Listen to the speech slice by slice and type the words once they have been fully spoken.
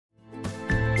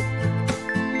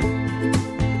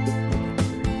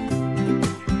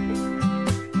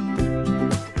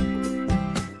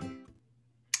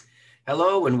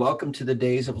Hello and welcome to the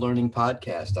Days of Learning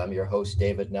podcast. I'm your host,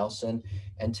 David Nelson,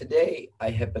 and today I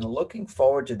have been looking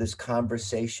forward to this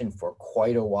conversation for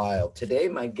quite a while. Today,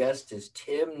 my guest is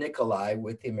Tim Nicolai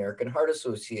with the American Heart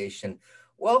Association.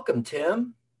 Welcome,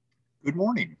 Tim. Good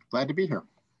morning. Glad to be here.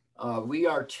 We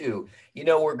are too. You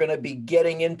know, we're going to be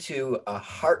getting into a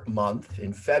Heart Month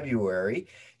in February,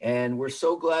 and we're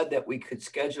so glad that we could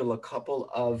schedule a couple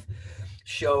of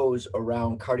shows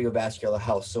around cardiovascular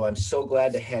health. So I'm so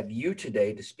glad to have you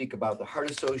today to speak about the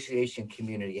Heart Association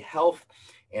community health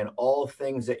and all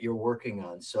things that you're working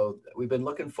on. So we've been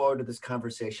looking forward to this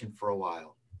conversation for a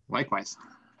while. Likewise.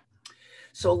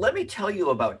 So let me tell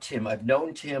you about Tim. I've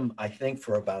known Tim, I think,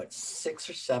 for about 6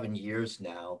 or 7 years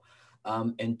now.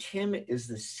 And Tim is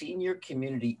the Senior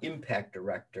Community Impact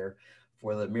Director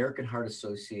for the American Heart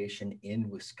Association in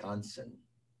Wisconsin.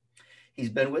 He's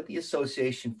been with the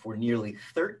association for nearly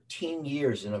 13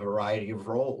 years in a variety of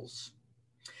roles.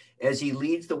 As he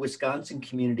leads the Wisconsin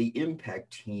Community Impact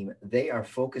Team, they are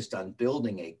focused on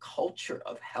building a culture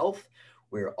of health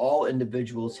where all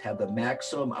individuals have the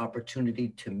maximum opportunity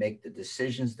to make the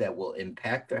decisions that will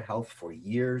impact their health for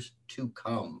years to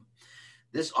come.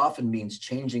 This often means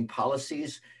changing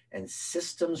policies and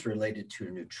systems related to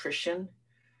nutrition,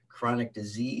 chronic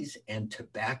disease, and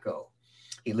tobacco.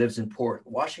 He lives in Port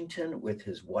Washington with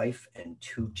his wife and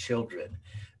 2 children.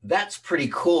 That's pretty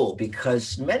cool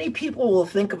because many people will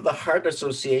think of the Heart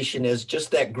Association as just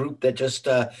that group that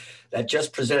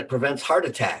just prevents heart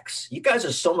attacks. You guys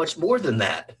are so much more than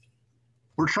that.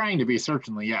 We're trying to be,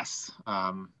 certainly, yes.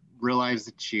 Realize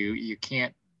that you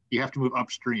have to move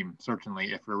upstream,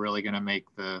 certainly, if we're really going to make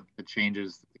the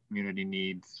changes that the community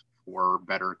needs for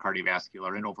better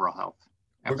cardiovascular and overall health.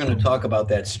 Absolutely. We're going to talk about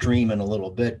that stream in a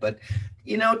little bit, but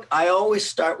you know, I always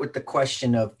start with the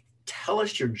question of tell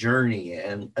us your journey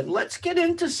and let's get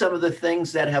into some of the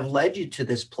things that have led you to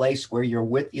this place where you're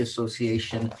with the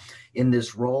association in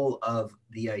this role of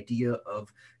the idea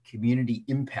of community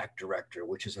impact director,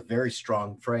 which is a very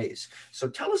strong phrase. So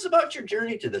tell us about your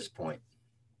journey to this point.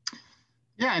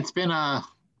 Yeah, it's been a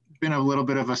little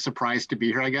bit of a surprise to be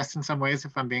here, I guess, in some ways,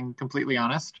 if I'm being completely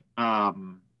honest.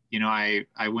 You know, I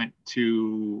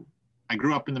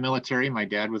grew up in the military. My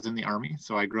dad was in the Army,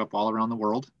 so I grew up all around the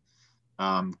world.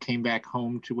 Came back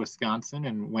home to Wisconsin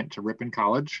and went to Ripon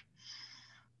College,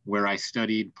 where I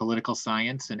studied political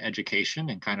science and education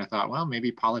and kind of thought, well, maybe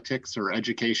politics or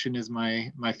education is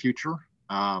my future.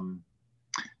 And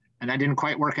that didn't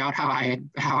quite work out how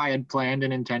I had planned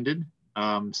and intended.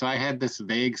 So I had this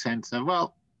vague sense of,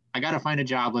 well, I got to find a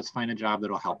job. Let's find a job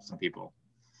that'll help some people.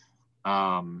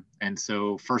 And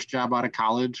so first job out of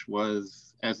college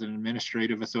was as an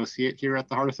administrative associate here at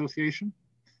the Heart Association.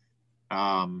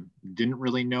 Didn't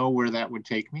really know where that would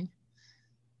take me,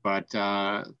 but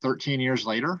 13 years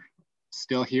later,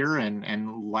 still here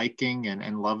and liking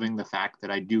and loving the fact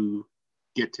that I do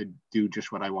get to do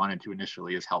just what I wanted to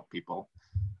initially, is help people,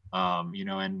 you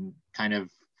know, and kind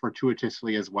of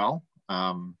fortuitously as well.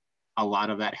 A lot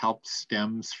of that help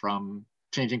stems from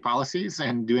changing policies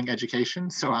and doing education.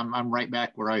 So I'm right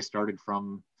back where I started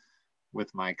from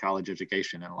with my college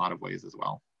education in a lot of ways as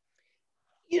well.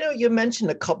 You know, you mentioned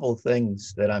a couple of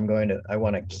things that I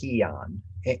want to key on.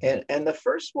 And the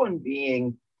first one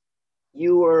being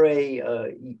you were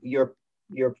your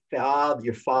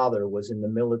father was in the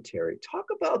military. Talk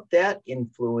about that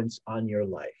influence on your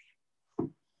life.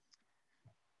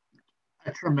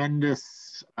 A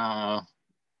tremendous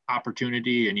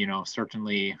opportunity, and you know,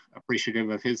 certainly appreciative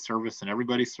of his service and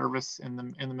everybody's service in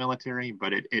the military,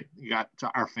 but it got to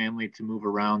our family to move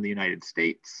around the United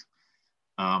States,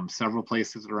 several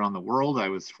places around the world. I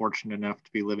was fortunate enough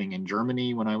to be living in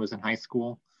Germany when I was in high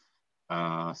school,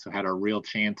 so had a real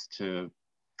chance to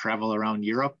travel around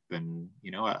Europe, and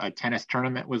you know, a tennis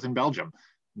tournament was in Belgium,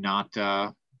 not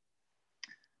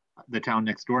the town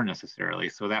next door necessarily.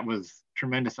 So that was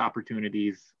tremendous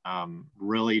opportunities.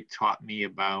 Really taught me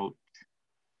about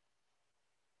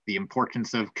the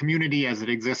importance of community as it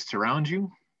exists around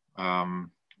you.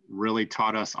 Really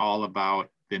taught us all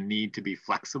about the need to be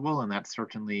flexible, and that's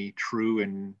certainly true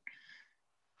in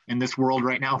this world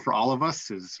right now for all of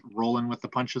us, is rolling with the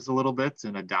punches a little bit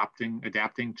and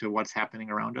adapting to what's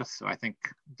happening around us. So I think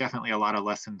definitely a lot of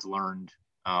lessons learned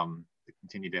that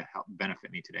continue to help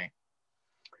benefit me today.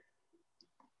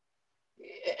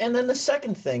 And then the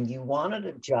second thing, you wanted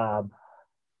a job.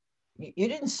 You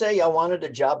didn't say I wanted a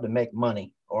job to make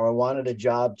money, or I wanted a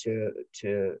job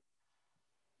to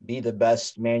be the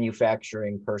best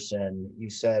manufacturing person. You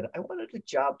said, I wanted a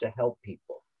job to help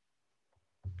people.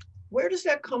 Where does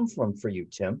that come from for you,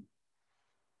 Tim?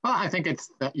 Well, I think it's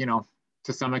that, you know,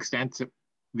 to some extent,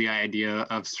 the idea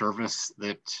of service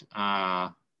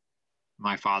that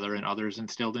my father and others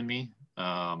instilled in me.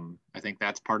 I think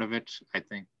that's part of it. I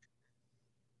think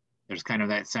there's kind of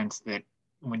that sense that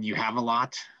when you have a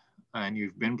lot and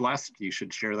you've been blessed, you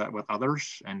should share that with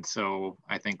others. And so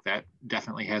I think that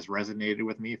definitely has resonated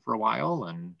with me for a while.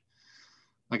 And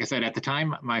like I said, at the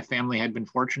time, my family had been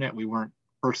fortunate. We weren't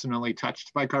personally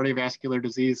touched by cardiovascular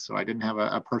disease, so I didn't have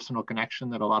a personal connection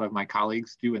that a lot of my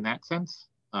colleagues do in that sense.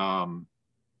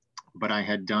 But I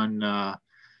had done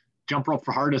jump rope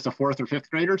for heart as a 4th or 5th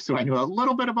grader, so I knew a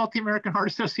little bit about the American Heart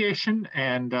Association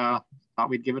and thought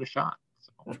we'd give it a shot.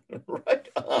 So. Right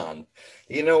on.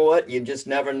 You know what? You just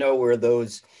never know where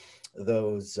those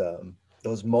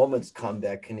moments come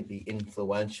that can be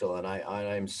influential. And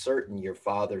I'm certain your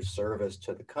father's service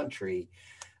to the country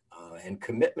and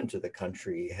commitment to the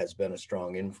country has been a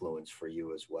strong influence for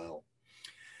you as well.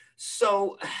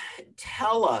 So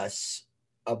tell us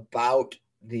about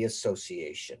the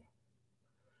association.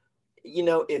 You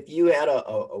know, if you had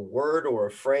a word or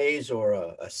a phrase or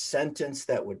a sentence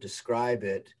that would describe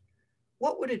it,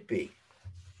 what would it be?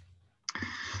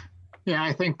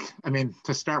 Yeah, I mean,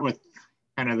 to start with,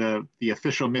 kind of the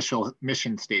official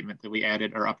mission statement that we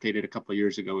added or updated a couple of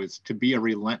years ago is to be a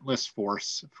relentless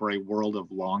force for a world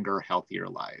of longer, healthier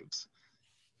lives.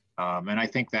 And I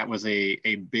think that was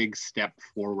a big step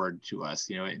forward to us.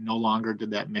 You know, it no longer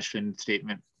did that mission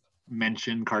statement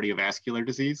mention cardiovascular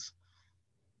disease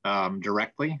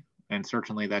directly, and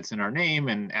certainly that's in our name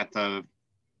and at the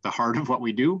heart of what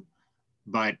we do,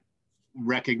 but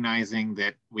recognizing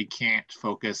that we can't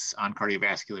focus on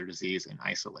cardiovascular disease in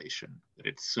isolation, that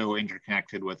it's so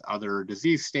interconnected with other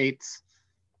disease states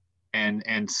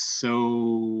and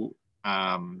so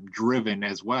driven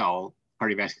as well.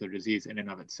 Cardiovascular disease in and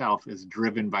of itself is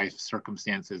driven by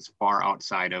circumstances far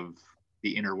outside of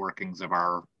the inner workings of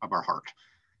our heart.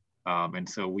 And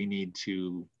so we needed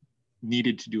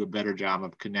to do a better job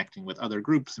of connecting with other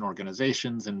groups and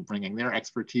organizations and bringing their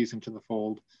expertise into the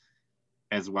fold,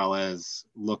 as well as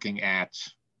looking at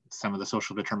some of the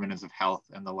social determinants of health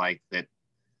and the like that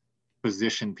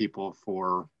position people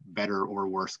for better or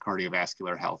worse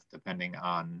cardiovascular health, depending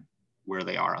on where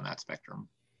they are on that spectrum.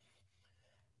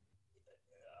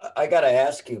 I got to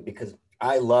ask you, because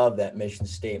I love that mission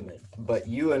statement, but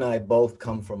you and I both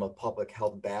come from a public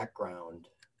health background,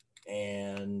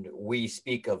 and we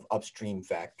speak of upstream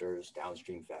factors,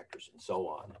 downstream factors, and so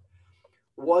on.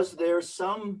 Was there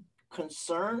some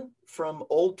concern from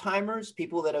old timers,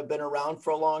 people that have been around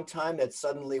for a long time, that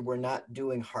suddenly we're not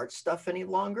doing heart stuff any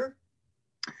longer?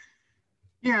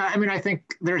 Yeah, I mean, I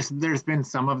think there's been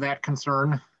some of that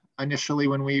concern initially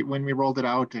when we rolled it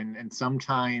out, and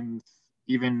sometimes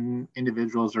even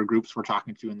individuals or groups we're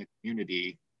talking to in the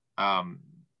community,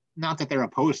 not that they're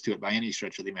opposed to it by any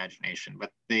stretch of the imagination,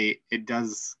 but it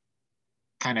does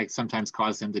kind of sometimes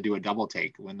cause them to do a double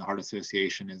take when the Heart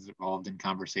Association is involved in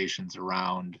conversations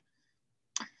around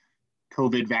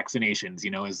COVID vaccinations,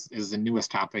 you know, is the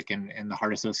newest topic, and the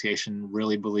Heart Association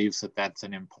really believes that that's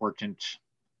an important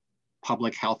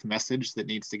public health message that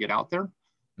needs to get out there,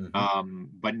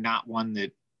 but not one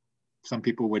that some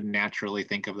people would naturally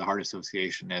think of the Heart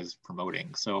Association as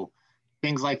promoting. So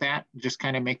things like that just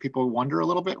kind of make people wonder a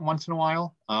little bit once in a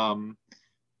while.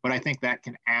 But I think that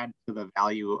can add to the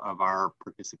value of our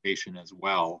participation as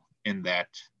well, in that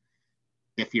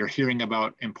if you're hearing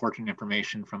about important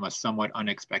information from a somewhat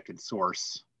unexpected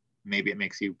source, maybe it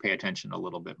makes you pay attention a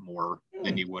little bit more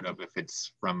than you would have if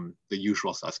it's from the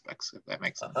usual suspects, if that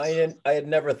makes sense. I had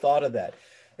never thought of that.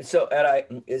 So, Ed,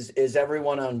 is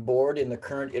everyone on board in the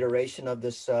current iteration of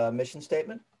this mission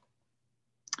statement?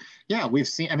 Yeah, we've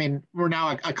seen, I mean, we're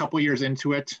now a couple years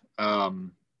into it.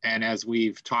 And as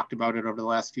we've talked about it over the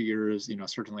last few years, you know,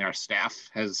 certainly our staff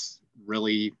has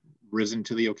really risen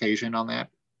to the occasion on that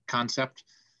concept.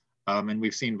 And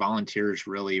we've seen volunteers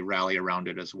really rally around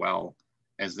it as well,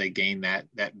 as they gain that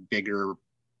bigger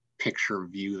picture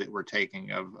view that we're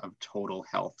taking of total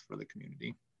health for the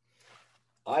community.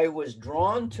 I was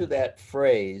drawn to that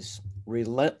phrase,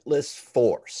 relentless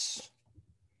force.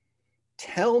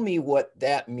 Tell me what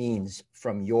that means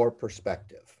from your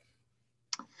perspective.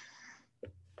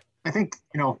 I think,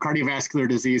 you know, cardiovascular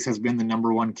disease has been the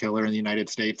 #1 killer in the United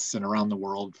States and around the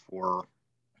world for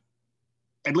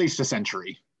at least a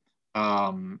century.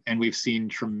 And we've seen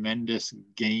tremendous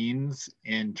gains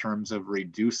in terms of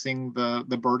reducing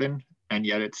the burden, and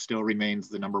yet it still remains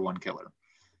the #1 killer,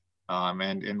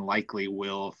 and likely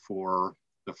will for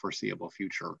the foreseeable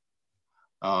future.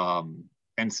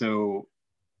 And so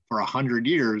for 100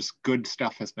 years, good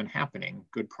stuff has been happening,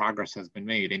 good progress has been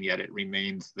made, and yet it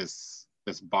remains this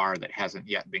bar that hasn't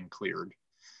yet been cleared.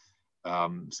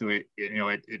 So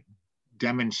it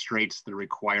demonstrates the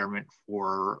requirement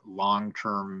for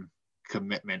long-term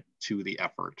commitment to the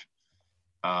effort.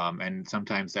 And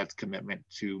sometimes that's commitment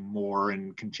to more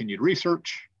and continued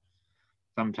research.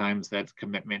 Sometimes that's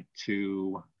commitment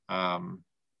to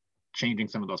changing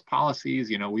some of those policies.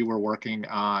 We were working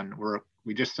on,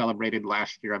 we just celebrated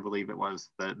last year, I believe it was,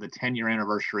 the 10-year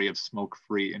anniversary of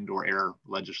smoke-free indoor air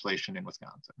legislation in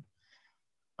Wisconsin.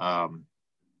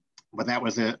 But that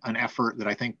was an effort that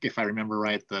I think, if I remember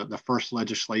right, the first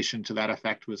legislation to that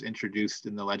effect was introduced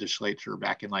in the legislature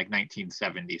back in like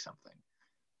 1970 something.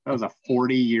 That was a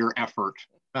 40-year effort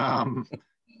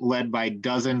led by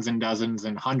dozens and dozens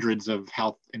and hundreds of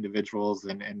health individuals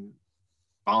and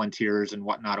volunteers and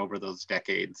whatnot over those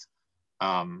decades.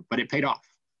 But it paid off.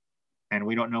 And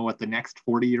we don't know what the next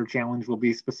 40-year challenge will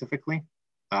be specifically,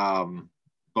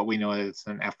 but we know it's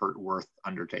an effort worth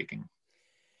undertaking.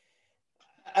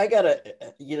 I gotta,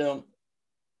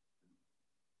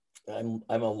 I'm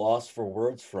a loss for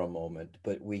words for a moment,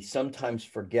 but we sometimes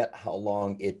forget how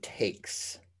long it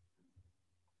takes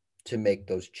to make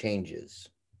those changes.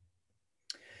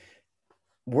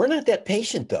 We're not that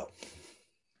patient, though.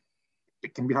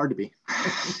 It can be hard to be.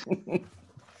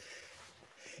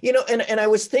 And I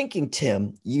was thinking,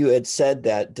 Tim, you had said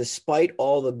that despite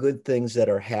all the good things that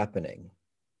are happening,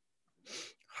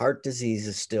 heart disease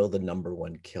is still the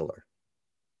 #1 killer.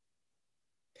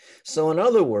 So in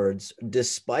other words,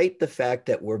 despite the fact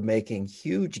that we're making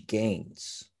huge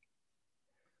gains,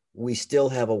 we still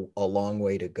have a long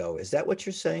way to go. Is that what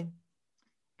you're saying?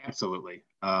 Absolutely.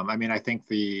 I think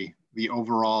the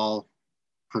overall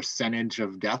percentage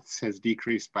of deaths has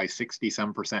decreased by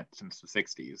 60-some% since the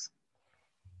 60s,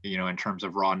 in terms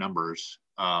of raw numbers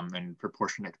and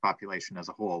proportionate to population as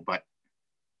a whole. But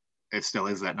it still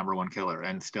is that #1 killer,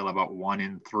 and still about 1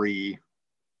 in 3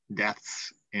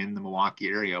 deaths in the Milwaukee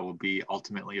area will be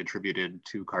ultimately attributed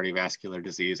to cardiovascular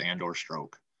disease and or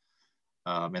stroke.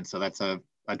 And so that's a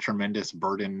tremendous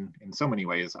burden in so many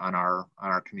ways on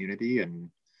our community.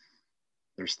 And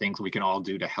there's things we can all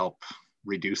do to help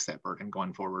reduce that burden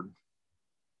going forward.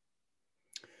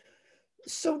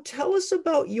 So tell us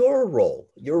about your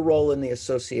role in the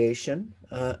association,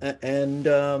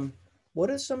 and what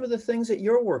are some of the things that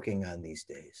you're working on these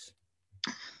days?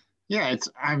 Yeah,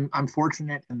 I'm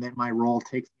fortunate in that my role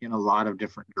takes me in a lot of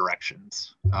different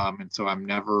directions, and so I'm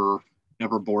never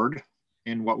bored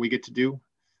in what we get to do.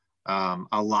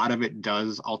 A lot of it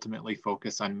does ultimately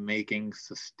focus on making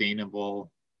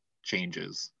sustainable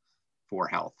changes for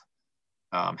health,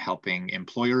 helping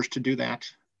employers to do that,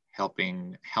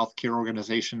 helping healthcare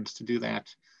organizations to do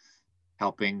that,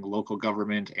 helping local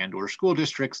government and or school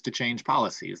districts to change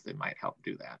policies that might help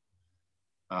do that.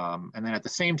 And then at the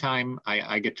same time,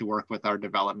 I get to work with our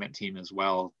development team as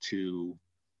well to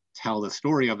tell the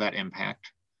story of that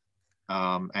impact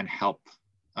and help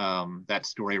that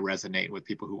story resonate with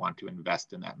people who want to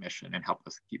invest in that mission and help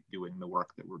us keep doing the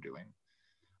work that we're doing.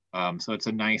 So it's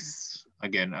a nice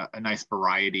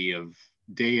variety of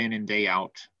day in and day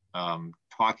out,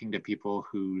 talking to people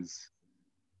whose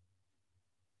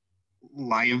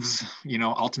lives,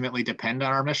 ultimately depend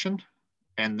on our mission.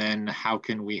 And then how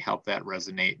can we help that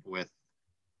resonate with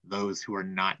those who are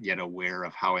not yet aware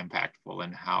of how impactful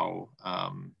and how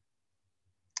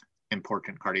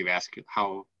important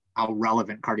how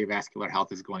relevant cardiovascular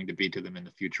health is going to be to them in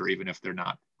the future, even if they're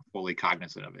not fully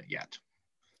cognizant of it yet.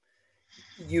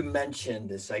 You mentioned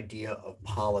this idea of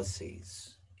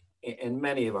policies, and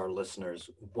many of our listeners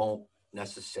won't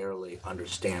necessarily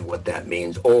understand what that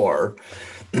means, or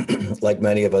like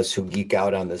many of us who geek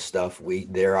out on this stuff,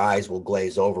 their eyes will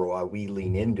glaze over while we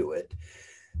lean into it.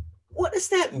 What does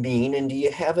that mean, and do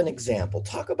you have an example?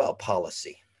 Talk about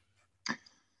policy.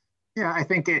 Yeah, I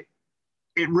think it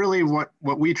really, what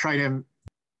we try to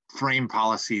frame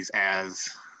policies as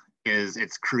is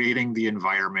it's creating the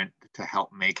environment to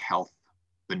help make health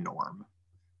the norm.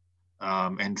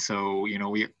 And so,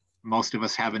 most of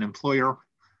us have an employer,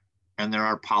 and there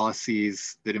are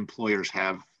policies that employers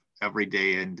have every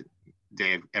day.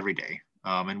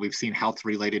 And we've seen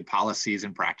health-related policies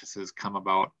and practices come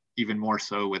about even more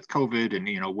so with COVID,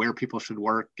 and where people should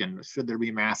work, and should there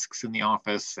be masks in the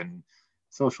office, and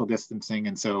social distancing.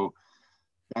 And so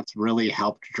that's really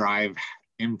helped drive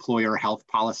employer health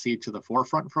policy to the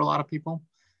forefront for a lot of people.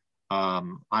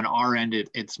 On our end,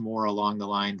 it's more along the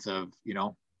lines of,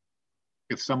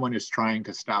 if someone is trying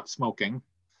to stop smoking,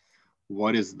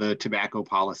 what is the tobacco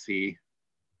policy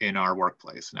in our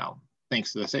workplace? Now,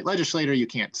 thanks to the state legislator, you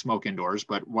can't smoke indoors,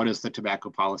 but what is the tobacco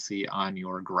policy on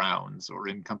your grounds or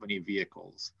in company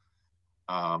vehicles?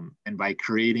 And by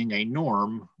creating a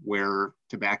norm where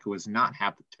tobacco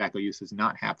use is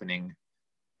not happening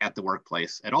at the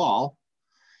workplace at all,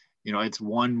 it's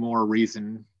one more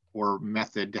reason or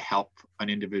method to help an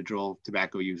individual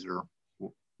tobacco user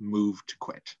move to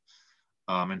quit.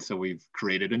 And so we've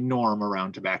created a norm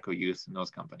around tobacco use in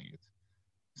those companies.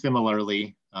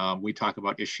 Similarly, we talk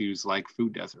about issues like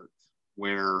food deserts,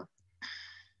 where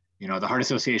the Heart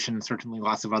Association, certainly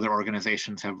lots of other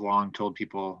organizations, have long told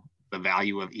people the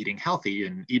value of eating healthy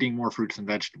and eating more fruits and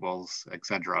vegetables, et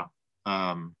cetera.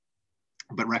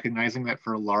 But recognizing that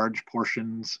for large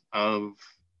portions of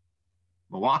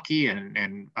Milwaukee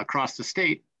and across the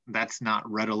state, that's not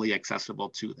readily accessible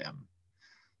to them.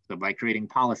 So by creating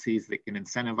policies that can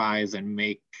incentivize and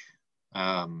make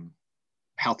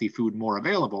healthy food more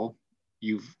available,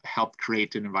 you've helped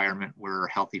create an environment where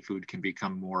healthy food can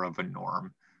become more of a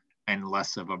norm and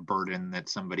less of a burden that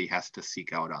somebody has to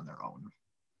seek out on their own.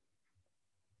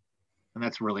 And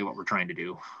that's really what we're trying to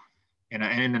do in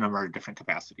a number of different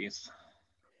capacities.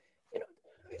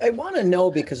 I want to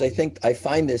know, because I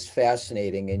find this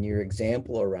fascinating, in your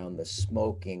example around the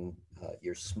smoking,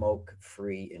 your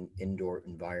smoke-free and indoor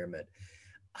environment.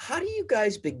 How do you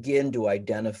guys begin to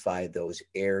identify those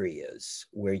areas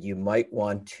where you might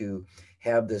want to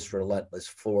have this relentless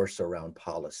force around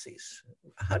policies?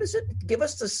 How does it, give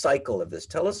us the cycle of this?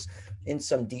 Tell us in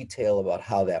some detail about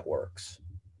how that works.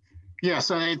 Yeah,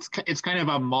 so it's kind of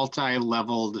a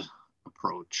multi-leveled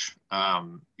approach,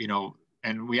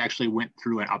 and we actually went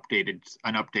through an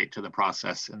update to the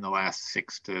process in the last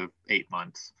 6 to 8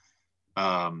 months,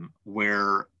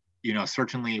 where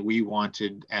certainly we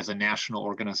wanted, as a national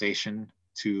organization,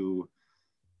 to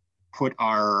put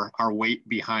our weight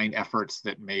behind efforts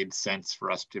that made sense for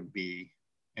us to be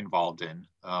involved in.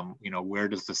 Where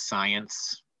does the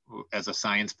science, as a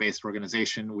science-based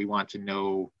organization, we want to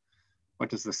know, what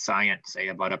does the science say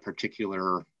about a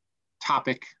particular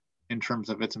topic in terms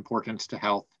of its importance to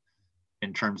health,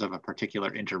 in terms of a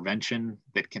particular intervention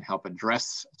that can help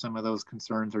address some of those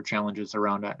concerns or challenges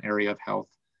around an area of health.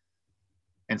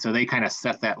 And so they kind of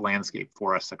set that landscape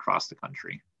for us across the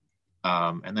country.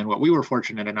 And then what we were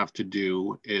fortunate enough to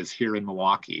do is, here in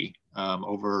Milwaukee,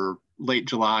 over late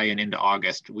July and into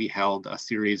August, we held a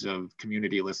series of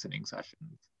community listening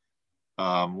sessions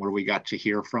where we got to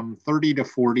hear from 30 to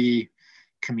 40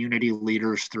 community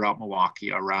leaders throughout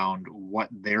Milwaukee around what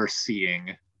they're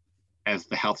seeing as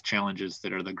the health challenges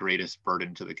that are the greatest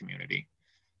burden to the community.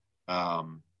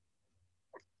 And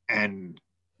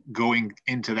going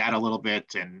into that a little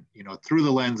bit, and through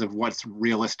the lens of what's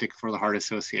realistic for the Heart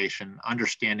Association,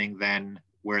 understanding then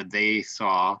where they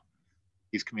saw,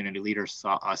 these community leaders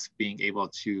saw us being able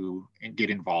to get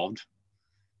involved,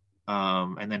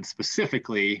 and then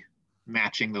specifically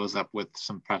matching those up with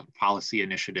some policy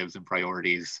initiatives and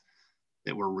priorities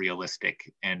that were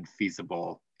realistic and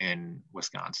feasible in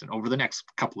Wisconsin over the next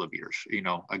couple of years.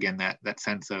 Again, that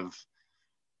sense of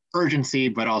urgency,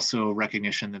 but also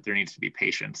recognition that there needs to be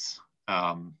patience.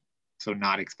 So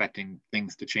not expecting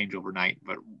things to change overnight,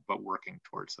 but working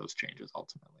towards those changes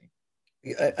ultimately.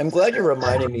 I'm glad you're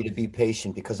reminding me to be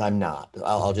patient, because I'm not.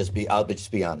 I'll just be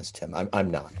honest, Tim.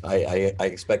 I'm not. I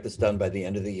expect this done by the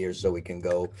end of the year, so we can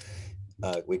go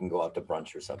out to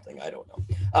brunch or something. I don't know.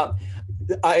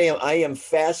 I am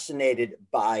fascinated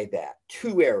by that.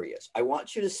 2 areas. I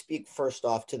want you to speak first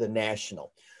off to the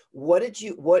national.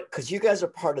 Because you guys are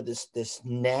part of this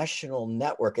national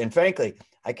network, and frankly,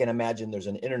 I can imagine there's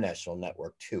an international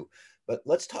network too. But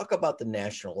let's talk about the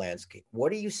national landscape.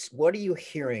 What are you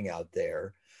hearing out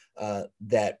there?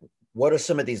 What are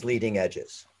some of these leading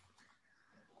edges?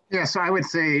 Yeah, so I would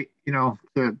say, to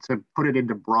put it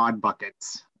into broad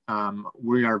buckets,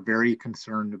 we are very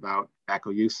concerned about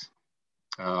tobacco use,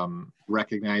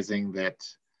 recognizing that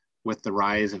with the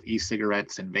rise of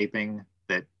e-cigarettes and vaping,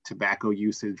 that tobacco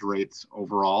usage rates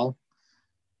overall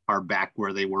are back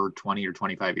where they were 20 or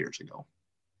 25 years ago.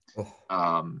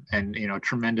 And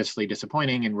tremendously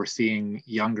disappointing, and we're seeing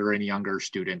younger and younger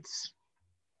students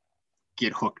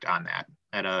get hooked on that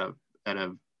at a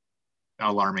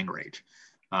alarming rate.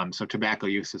 So tobacco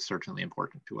use is certainly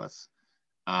important to us.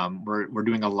 We're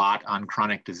doing a lot on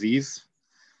chronic disease,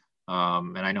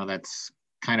 and I know that's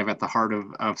kind of at the heart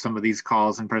of some of these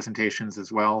calls and presentations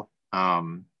as well.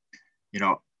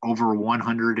 Over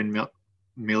 100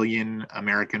 million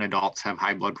American adults have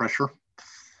high blood pressure,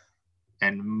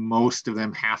 and most of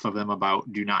them, half of them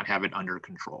about, do not have it under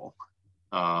control.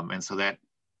 And so that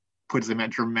puts them at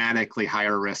dramatically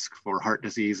higher risk for heart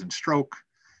disease and stroke,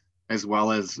 as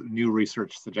well as new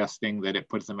research suggesting that it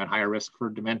puts them at higher risk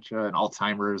for dementia and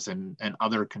Alzheimer's and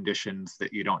other conditions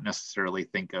that you don't necessarily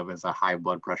think of as a high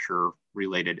blood pressure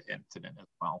related incident as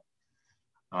well.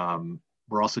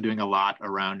 We're also doing a lot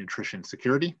around nutrition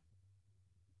security,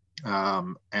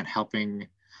 and helping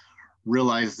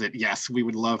realize that, yes, we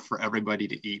would love for everybody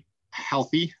to eat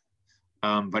healthy,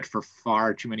 but for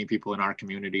far too many people in our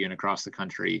community and across the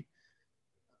country,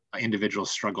 individuals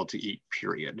struggle to eat,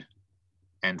 period.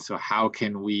 And so how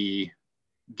can we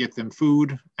get them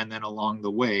food, and then along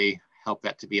the way, help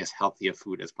that to be as healthy a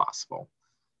food as possible?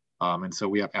 And so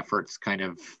we have efforts kind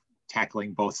of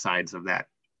tackling both sides of that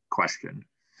question.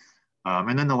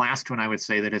 And then the last one I would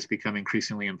say that has become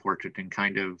increasingly important and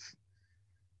kind of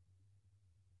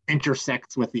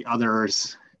intersects with the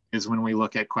others is when we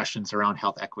look at questions around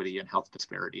health equity and health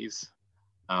disparities,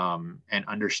 and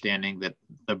understanding that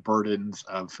the burdens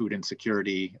of food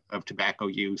insecurity, of tobacco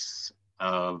use,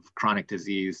 of chronic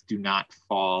disease do not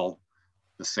fall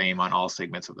the same on all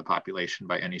segments of the population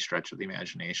by any stretch of the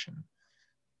imagination.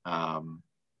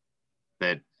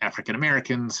 That African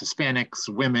Americans, Hispanics,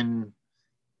 women,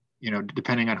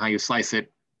 depending on how you slice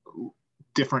it,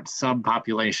 different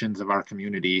subpopulations of our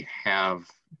community have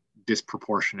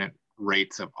disproportionate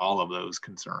rates of all of those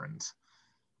concerns.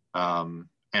 And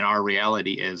our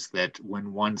reality is that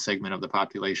when one segment of the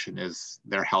population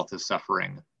their health is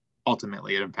suffering,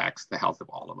 ultimately it impacts the health of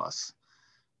all of us.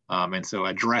 And so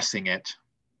addressing it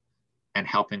and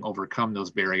helping overcome those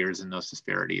barriers and those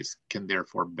disparities can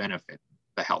therefore benefit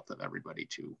the health of everybody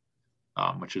too,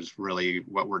 which is really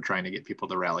what we're trying to get people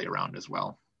to rally around as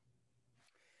well.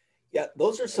 Yeah,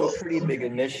 those are some pretty big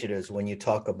initiatives when you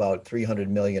talk about 300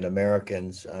 million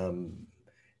Americans,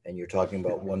 and you're talking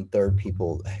about 1/3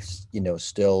 people,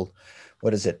 still,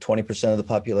 what is it, 20% of the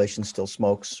population still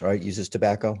smokes, right, uses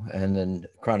tobacco, and then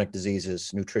chronic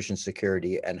diseases, nutrition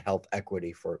security, and health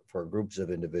equity for groups of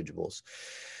individuals.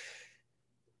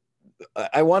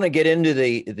 I want to get into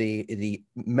the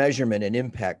measurement and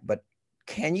impact, but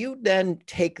can you then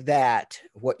take that,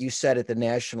 what you said at the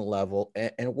national level,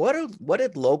 and what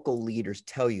did local leaders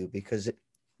tell you? Because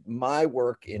my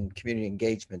work in community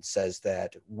engagement says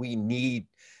that we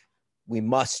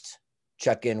must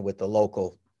check in with the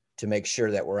local to make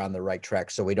sure that we're on the right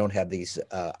track, so we don't have these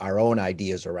our own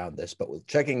ideas around this, but with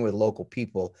checking with local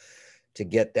people to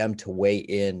get them to weigh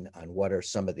in on what are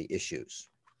some of the issues.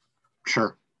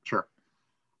 Sure.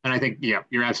 And I think, yeah,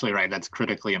 you're absolutely right. That's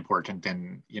critically important.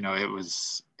 And,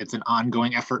 it's an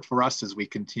ongoing effort for us as we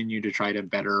continue to try to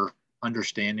better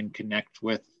understand and connect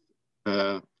with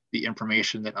the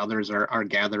information that others are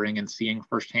gathering and seeing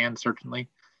firsthand, certainly.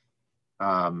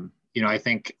 I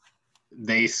think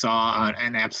they saw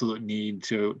an absolute need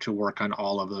to work on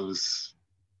all of those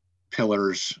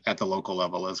pillars at the local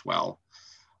level as well.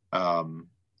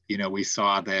 We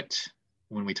saw that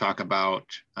when we talk about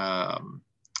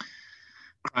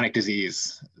chronic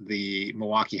disease, the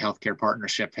Milwaukee Healthcare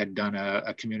Partnership had done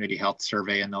a community health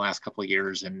survey in the last couple of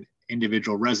years, and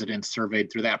individual residents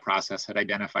surveyed through that process had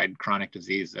identified chronic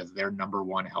disease as their number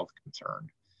one health concern.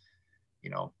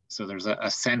 So there's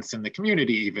a sense in the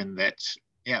community even that,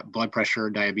 yeah, blood pressure,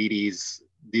 diabetes,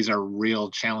 these are real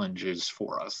challenges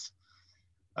for us.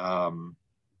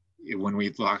 When we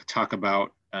talk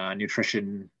about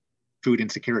nutrition, food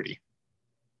insecurity,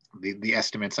 the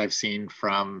estimates I've seen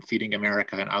from Feeding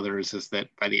America and others is that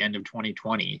by the end of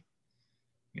 2020,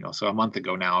 so a month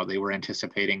ago now, they were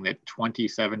anticipating that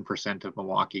 27% of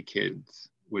Milwaukee kids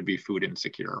would be food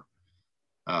insecure.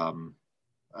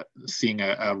 Seeing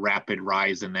a rapid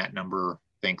rise in that number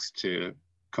thanks to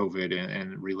COVID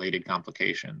and related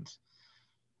complications.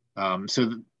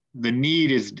 So the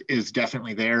need is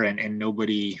definitely there, and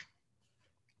nobody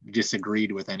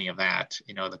disagreed with any of that.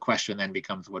 The question then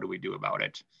becomes, what do we do about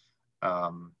it?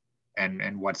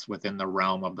 And what's within the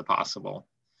realm of the possible.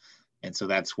 And so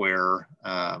that's where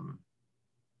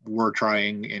we're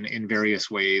trying in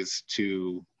various ways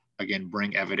to, again,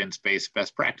 bring evidence-based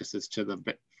best practices to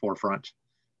the forefront,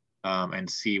 and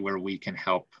see where we can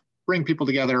help bring people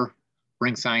together,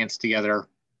 bring science together,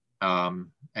 and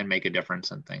make a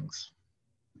difference in things.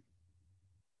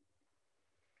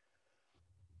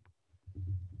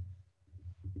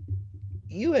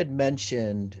 You had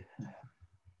mentioned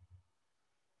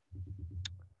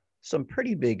some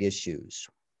pretty big issues.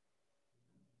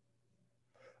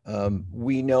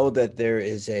 We know that there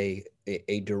is a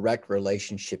direct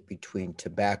relationship between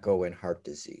tobacco and heart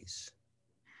disease.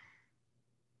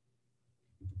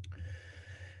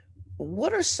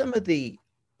 What are some of the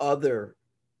other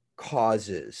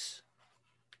causes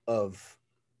of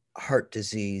heart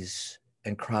disease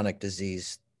and chronic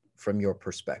disease from your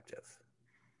perspective?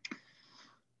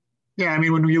 Yeah, I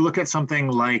mean, when you look at something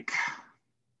like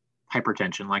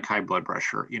hypertension, like high blood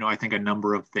pressure, I think a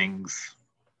number of things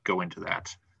go into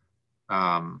that.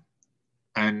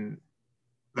 And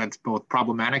that's both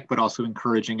problematic, but also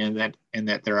encouraging in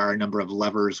that there are a number of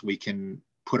levers we can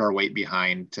put our weight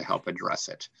behind to help address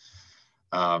it.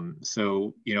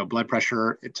 So, blood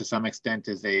pressure to some extent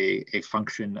is a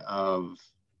function of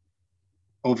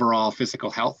overall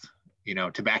physical health.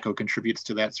 Tobacco contributes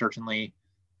to that certainly,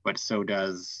 but so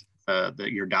does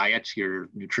your diet, your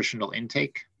nutritional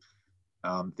intake.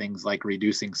 Things like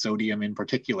reducing sodium in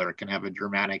particular can have a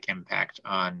dramatic impact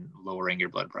on lowering your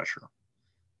blood pressure.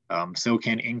 So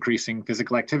can increasing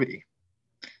physical activity.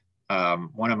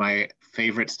 One of my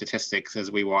favorite statistics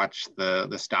as we watch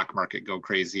the stock market go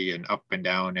crazy and up and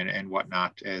down and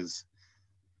whatnot is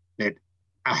that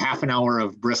a half an hour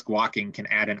of brisk walking can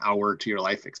add an hour to your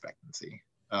life expectancy.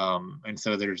 And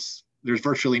so there's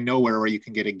virtually nowhere where you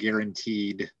can get a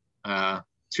guaranteed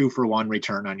 2-for-1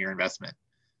 return on your investment.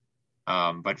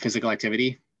 But physical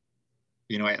activity,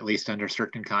 at least under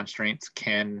certain constraints,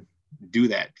 can do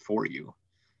that for you.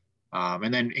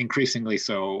 And then increasingly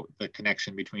so, the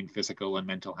connection between physical and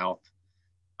mental health,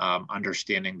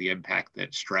 understanding the impact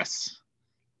that stress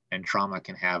and trauma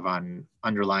can have on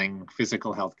underlying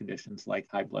physical health conditions like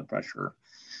high blood pressure,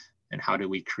 and how do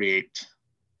we create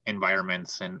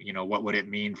environments, and what would it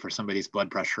mean for somebody's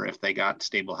blood pressure if they got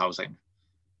stable housing.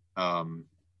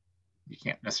 You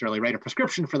can't necessarily write a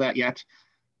prescription for that yet,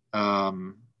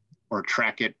 or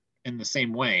track it in the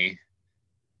same way,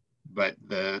 but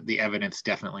the evidence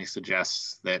definitely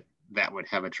suggests that would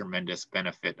have a tremendous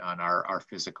benefit on our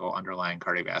physical underlying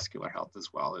cardiovascular health, as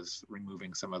well as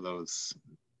removing some of those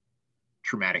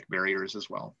traumatic barriers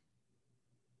as well.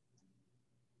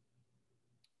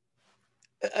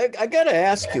 I got to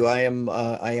ask you. I am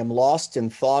lost in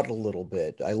thought a little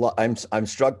bit. I'm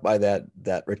struck by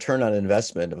that return on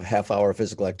investment of half hour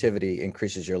physical activity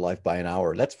increases your life by an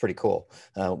hour. That's pretty cool.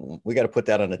 We got to put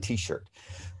that on a T-shirt.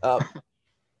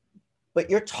 But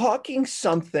you're talking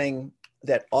something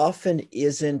that often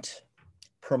isn't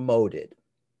promoted.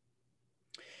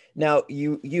 Now,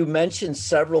 you mentioned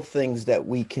several things that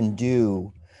we can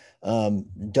do.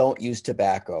 Don't use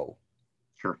tobacco.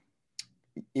 Sure.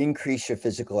 Increase your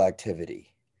physical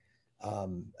activity.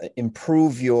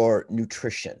 Improve your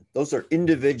nutrition. Those are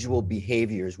individual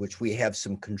behaviors which we have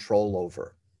some control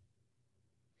over.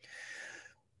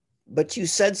 But you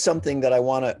said something that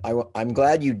I'm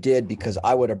glad you did, because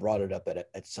I would have brought it up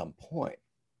at some point.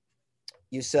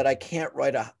 You said, I can't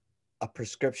write a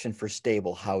prescription for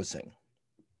stable housing.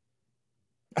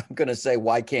 I'm going to say,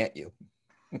 why can't you?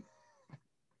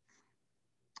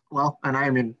 Well, and I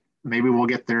mean, maybe we'll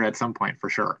get there at some point for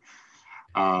sure.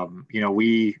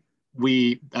 We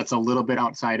that's a little bit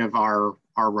outside of our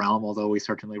realm, although we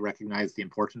certainly recognize the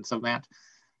importance of that.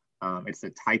 It's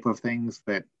the type of things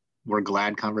that we're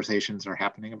glad conversations are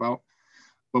happening about,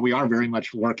 but we are very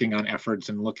much working on efforts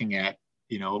and looking at,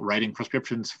 writing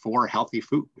prescriptions for healthy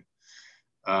food,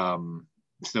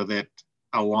 so that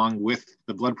along with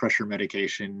the blood pressure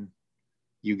medication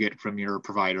you get from your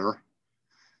provider,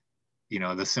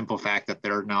 the simple fact that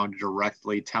they're now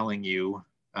directly telling you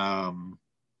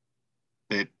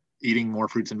that eating more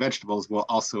fruits and vegetables will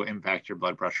also impact your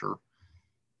blood pressure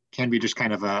can be just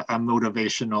kind of a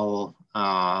motivational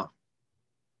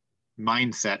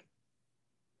mindset,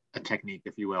 a technique,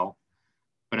 if you will.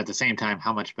 But at the same time,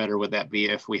 how much better would that be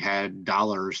if we had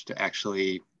dollars to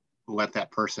actually let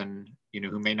that person,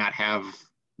 who may not have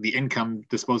the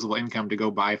disposable income to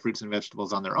go buy fruits and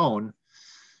vegetables on their own,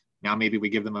 now maybe we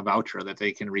give them a voucher that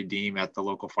they can redeem at the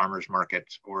local farmer's market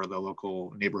or the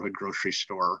local neighborhood grocery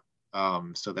store,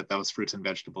 so that those fruits and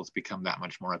vegetables become that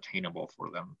much more attainable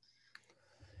for them.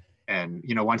 And,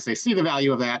 once they see the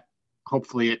value of that,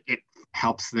 hopefully it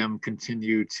helps them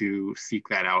continue to seek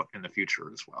that out in the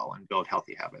future as well and build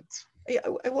healthy habits.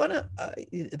 I want to,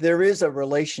 there is a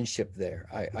relationship there.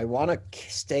 I want to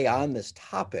stay on this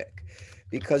topic,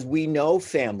 because we know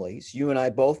families, you and I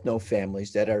both know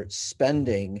families that are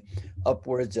spending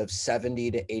upwards of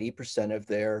 70 to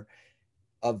 80%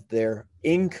 of their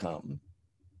income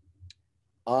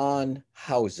on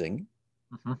housing.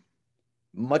 Mm-hmm.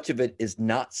 Much of it is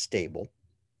not stable.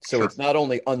 So Sure. It's not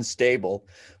only unstable,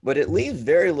 but it leaves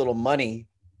very little money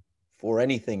for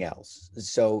anything else.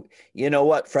 So you know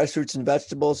what, fresh fruits and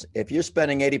vegetables, if you're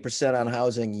spending 80% on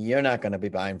housing, you're not going to be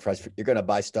buying fresh. You're going to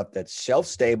buy stuff that's shelf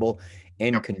stable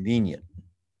and Yep. convenient.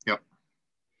 Yep.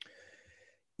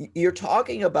 You're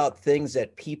talking about things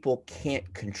that people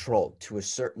can't control to a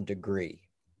certain degree.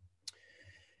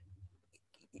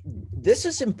 This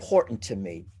is important to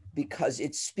me because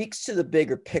it speaks to the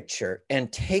bigger picture and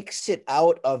takes it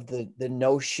out of the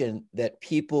notion that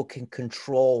people can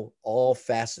control all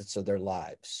facets of their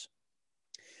lives.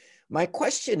 My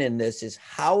question in this is,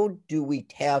 how do we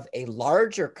have a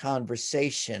larger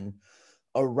conversation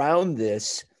around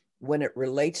this when it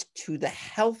relates to the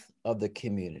health of the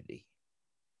community?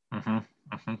 Mm-hmm,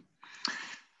 mm-hmm.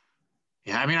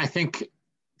 Yeah, I mean, I think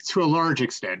to a large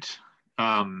extent,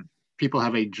 people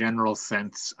have a general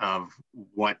sense of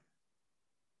what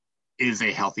is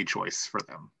a healthy choice for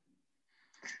them.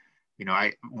 You know,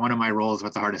 one of my roles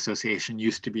with the Heart Association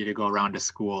used to be to go around to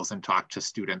schools and talk to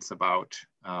students about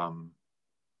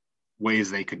ways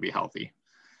they could be healthy.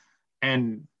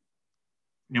 And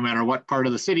no matter what part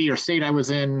of the city or state I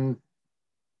was in,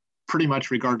 pretty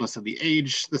much regardless of the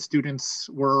age the students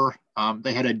were,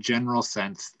 they had a general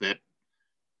sense that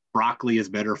broccoli is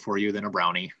better for you than a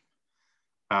brownie.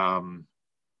 You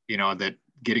know, that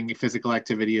getting physical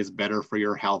activity is better for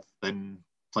your health than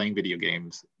playing video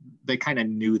games. They kind of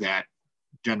knew that,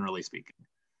 generally speaking.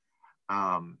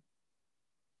 And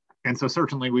so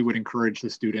certainly we would encourage the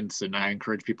students, and I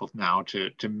encourage people now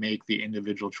to make the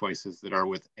individual choices that are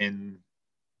within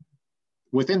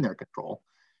their control.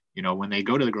 You know, when they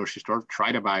go to the grocery store,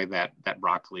 try to buy that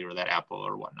broccoli or that apple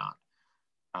or whatnot.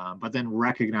 But then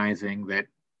recognizing that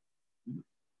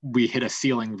we hit a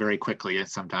ceiling very quickly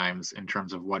sometimes in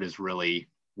terms of what is really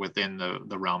within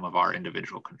the realm of our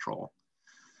individual control.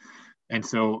 And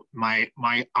so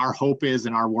our hope is,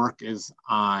 and our work is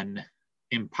on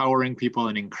empowering people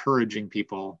and encouraging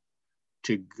people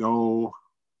to go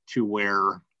to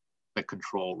where the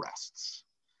control rests.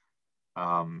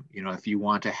 You know, if you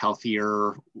want a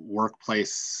healthier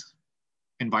workplace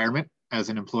environment as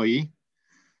an employee,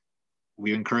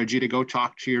 we encourage you to go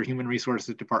talk to your human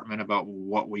resources department about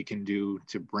what we can do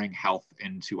to bring health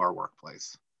into our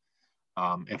workplace.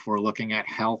 If we're looking at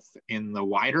health in the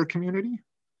wider community,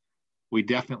 we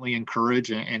definitely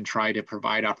encourage and try to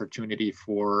provide opportunity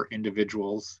for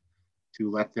individuals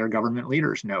to let their government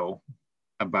leaders know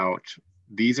about,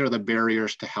 these are the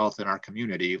barriers to health in our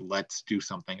community. Let's do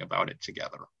something about it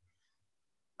together.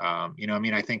 You know, I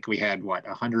mean, I think we had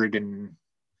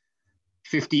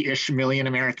 150-ish million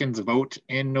Americans vote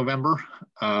in November.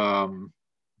 And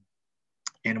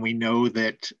we know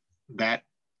that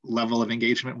level of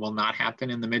engagement will not happen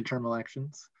in the midterm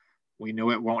elections. We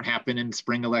know it won't happen in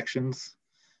spring elections.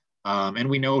 And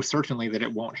we know certainly that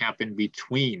it won't happen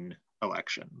between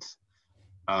elections.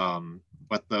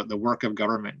 But the work of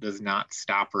government does not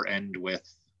stop or end with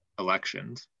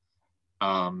elections.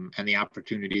 And the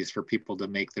opportunities for people to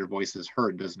make their voices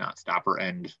heard does not stop or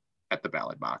end at the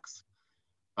ballot box.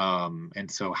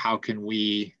 And so how can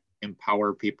we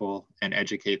empower people and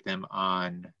educate them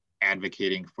on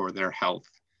advocating for their health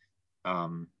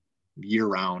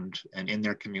year-round and in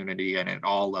their community and at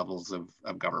all levels of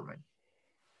government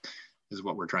is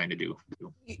what we're trying to do.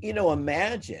 You know,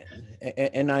 imagine,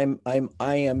 and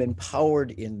I am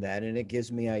empowered in that, and it gives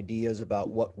me ideas about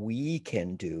what we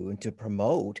can do and to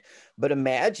promote. But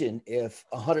imagine if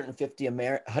 150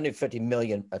 million,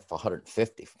 if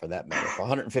 150 for that matter, if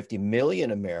 150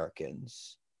 million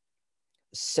Americans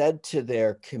said to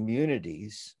their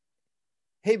communities,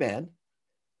 "Hey, man,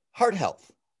 heart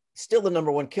health, still the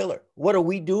number one killer. What are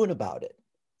we doing about it?"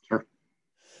 Sure.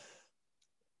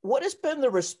 What has been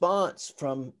the response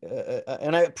from,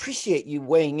 and I appreciate you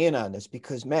weighing in on this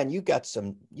because, man, you got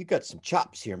some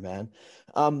chops here, man.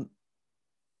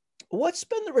 What's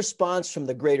been the response from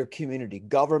the greater community,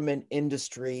 government,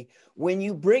 industry, when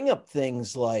you bring up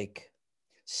things like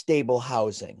stable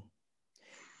housing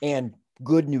and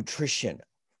good nutrition,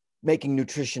 making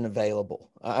nutrition available?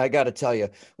 I got to tell you,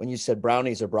 when you said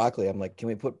brownies or broccoli, I'm like, can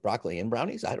we put broccoli in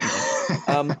brownies? I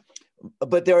don't know.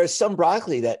 But there is some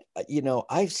broccoli that, you know,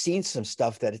 I've seen some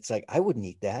stuff that it's like, I wouldn't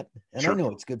eat that. And sure, I know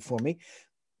it's good for me.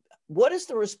 What is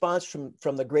the response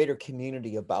from the greater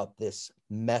community about this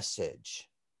message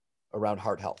around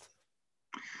heart health?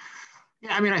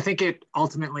 Yeah, I mean, I think it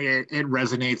ultimately it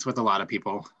resonates with a lot of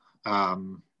people.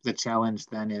 The challenge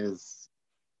then is,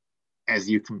 as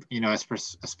you can, you know,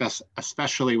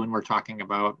 especially when we're talking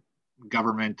about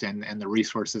government and the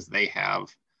resources they have,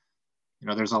 you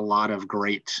know, there's a lot of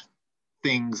great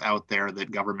things out there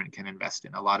that government can invest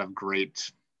in, a lot of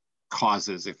great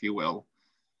causes, if you will,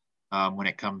 when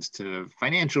it comes to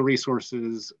financial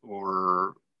resources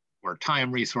or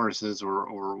time resources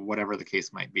or whatever the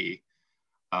case might be.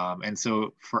 And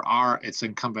so it's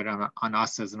incumbent on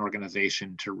us as an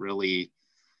organization to really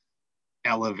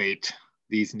elevate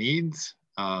these needs.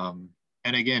 And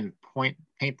again,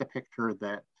 paint the picture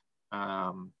that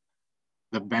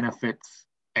the benefits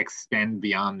extend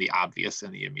beyond the obvious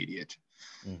and the immediate.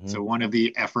 Mm-hmm. So one of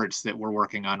the efforts that we're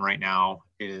working on right now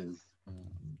is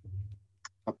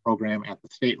a program at the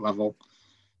state level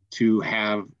to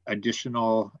have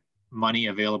additional money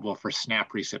available for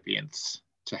SNAP recipients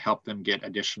to help them get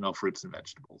additional fruits and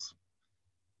vegetables.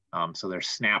 So there's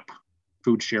SNAP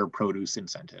food share produce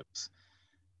incentives.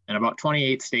 And about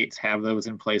 28 states have those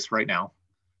in place right now.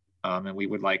 And we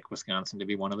would like Wisconsin to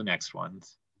be one of the next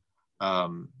ones.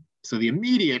 So the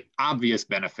immediate obvious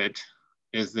benefit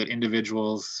is that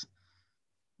individuals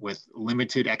with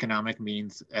limited economic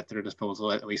means at their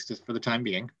disposal, at least for the time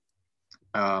being,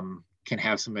 can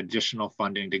have some additional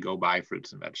funding to go buy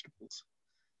fruits and vegetables.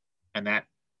 And that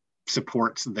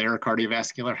supports their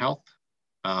cardiovascular health,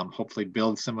 hopefully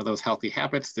builds some of those healthy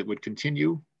habits that would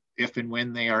continue if and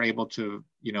when they are able to,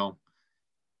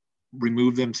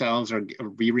 remove themselves or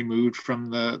be removed from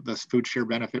the food share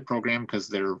benefit program because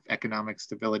their economic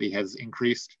stability has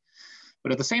increased.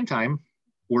 But at the same time,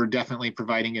 we're definitely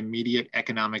providing immediate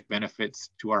economic benefits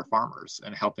to our farmers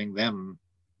and helping them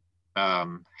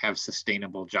have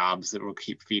sustainable jobs that will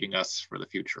keep feeding us for the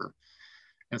future.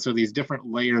 And so these different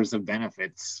layers of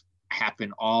benefits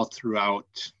happen all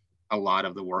throughout a lot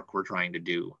of the work we're trying to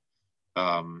do,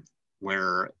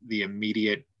 where the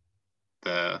immediate,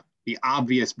 the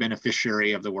obvious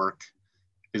beneficiary of the work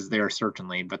is there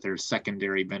certainly, but there's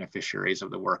secondary beneficiaries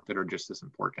of the work that are just as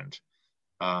important.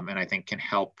 And I think can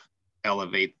help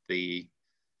elevate the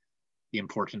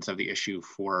importance of the issue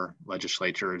for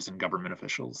legislatures and government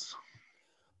officials.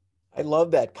 I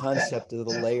love that concept of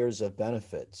the layers of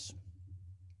benefits.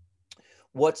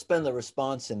 What's been the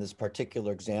response in this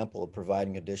particular example of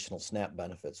providing additional SNAP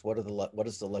benefits? What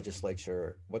is the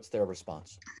legislature, what's their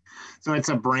response? So it's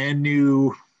a brand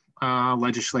new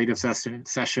legislative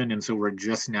session, and so we're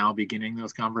just now beginning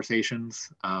those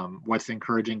conversations. What's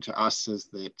encouraging to us is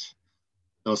that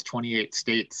those 28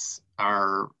 states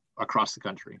are across the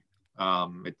country.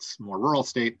 It's more rural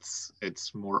states,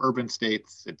 it's more urban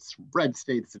states, it's red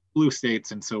states, it's blue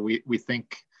states, and so we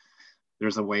think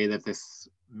there's a way that this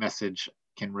message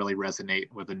can really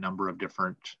resonate with a number of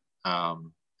different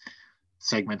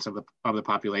segments of the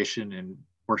population and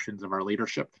portions of our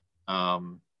leadership,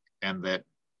 and that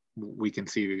we can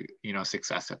see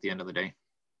success at the end of the day.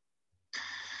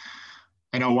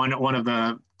 I know one of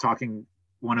the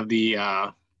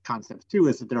concepts too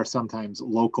is that there are sometimes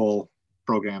local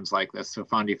programs like this. So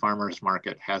Fondy Farmers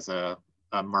Market has a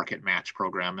market match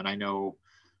program, and I know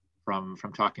from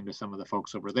talking to some of the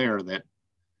folks over there that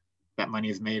money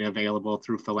is made available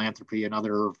through philanthropy and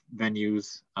other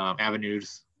venues,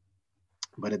 avenues,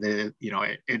 but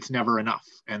it's never enough,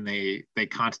 and they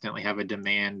constantly have a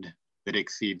demand that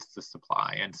exceeds the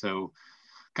supply. And so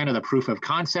kind of the proof of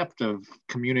concept of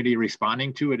community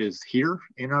responding to it is here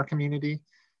in our community,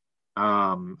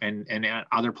 and at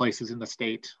other places in the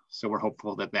state. So we're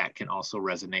hopeful that can also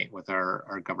resonate with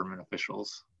our government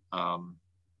officials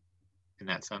in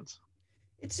that sense.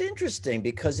 It's interesting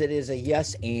because it is a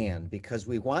yes and, because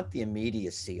we want the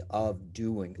immediacy of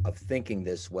thinking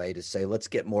this way to say, let's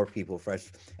get more people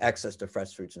access to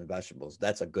fresh fruits and vegetables.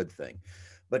 That's a good thing.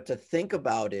 But to think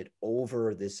about it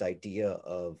over this idea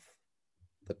of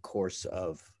the course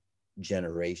of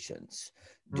generations,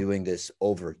 doing this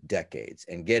over decades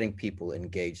and getting people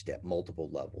engaged at multiple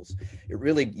levels, you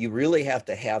really have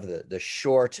to have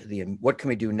the what can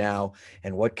we do now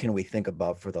and what can we think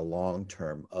about for the long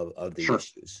term of the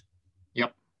issues.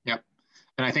 Yep.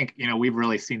 And I think we've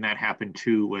really seen that happen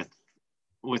too with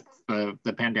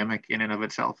the pandemic in and of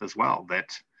itself as well,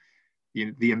 that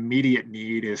the immediate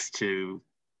need is to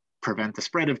prevent the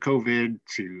spread of COVID,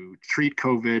 to treat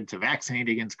COVID, to vaccinate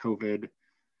against COVID.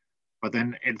 But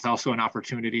then it's also an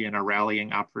opportunity and a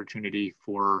rallying opportunity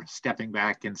for stepping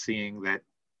back and seeing that,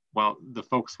 well, the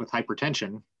folks with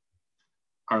hypertension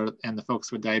and the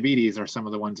folks with diabetes are some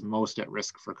of the ones most at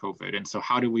risk for COVID. And so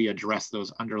how do we address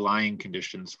those underlying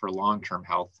conditions for long-term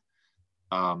health?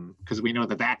 Because we know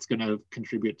that that's going to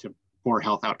contribute to poor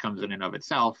health outcomes in and of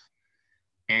itself.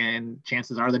 And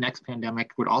chances are the next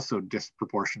pandemic would also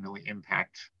disproportionately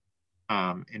impact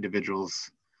individuals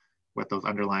with those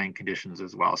underlying conditions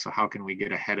as well. So how can we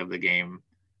get ahead of the game?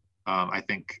 I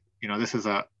think this is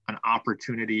an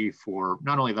opportunity for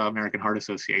not only the American Heart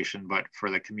Association, but for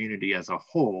the community as a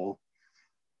whole.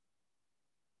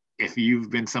 If you've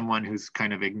been someone who's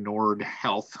kind of ignored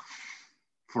health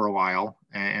for a while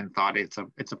and thought it's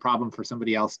a problem for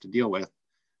somebody else to deal with,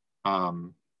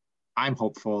 I'm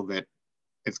hopeful that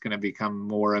it's going to become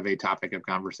more of a topic of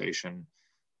conversation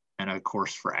and a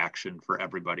course for action for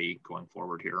everybody going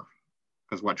forward here.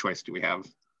 Because what choice do we have?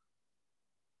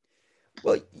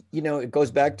 Well, it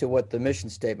goes back to what the mission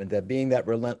statement, that being that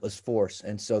relentless force.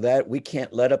 And so that we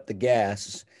can't let up the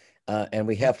gas, and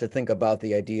we have to think about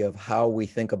the idea of how we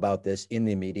think about this in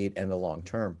the immediate and the long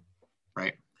term.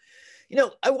 Right.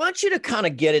 I want you to kind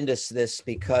of get into this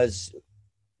because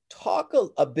talk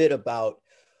a bit about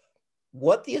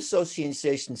what the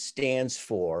association stands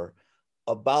for,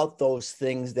 about those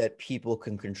things that people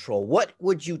can control. What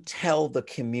would you tell the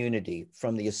community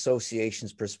from the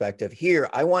association's perspective? Here,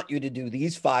 I want you to do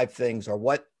these 5 things, or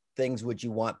what things would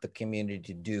you want the community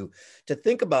to do to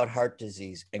think about heart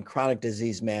disease and chronic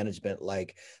disease management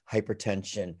like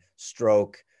hypertension,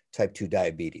 stroke, type 2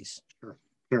 diabetes?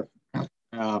 Sure.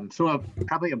 So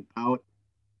probably about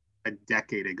a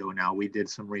decade ago now, we did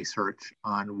some research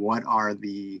on what are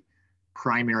the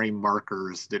primary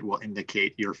markers that will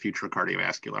indicate your future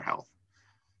cardiovascular health.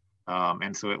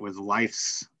 And so it was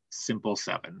Life's Simple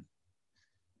 7.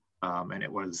 And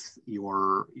it was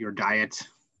your diet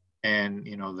and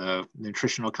the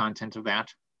nutritional content of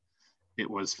that. It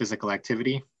was physical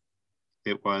activity.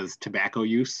 It was tobacco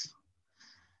use.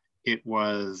 It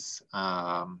was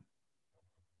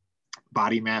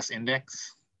body mass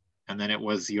index. And then it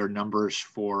was your numbers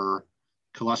for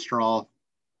cholesterol,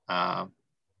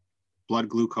 blood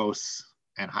glucose,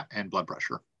 and blood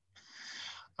pressure.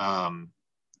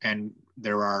 And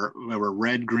there were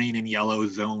red, green, and yellow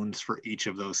zones for each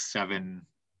of those 7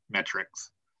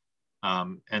 metrics.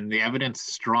 And the evidence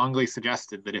strongly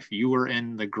suggested that if you were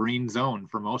in the green zone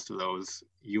for most of those,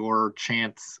 your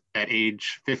chance at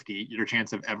age 50, your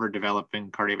chance of ever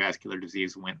developing cardiovascular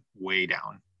disease went way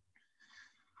down.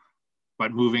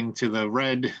 But moving to the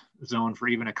red zone for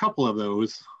even a couple of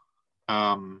those,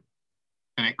 and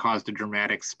it caused a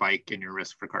dramatic spike in your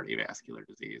risk for cardiovascular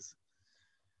disease.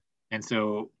 And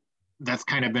so that's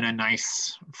kind of been a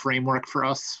nice framework for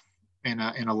us in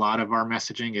a lot of our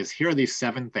messaging is here are these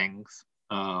 7 things.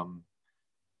 And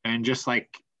just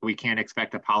like we can't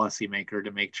expect a policymaker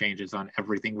to make changes on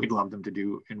everything we'd love them to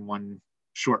do in one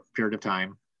short period of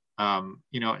time,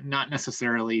 not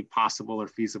necessarily possible or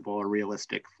feasible or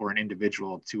realistic for an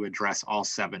individual to address all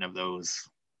 7 of those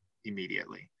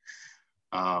immediately.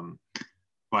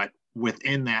 But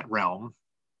within that realm,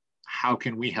 how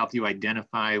can we help you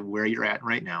identify where you're at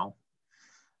right now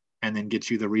and then get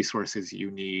you the resources you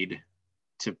need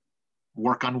to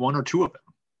work on 1 or 2 of them?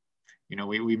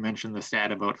 We mentioned the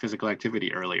stat about physical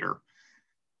activity earlier.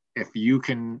 If you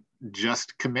can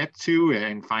just commit to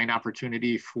and find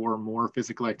opportunity for more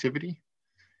physical activity,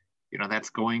 that's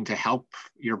going to help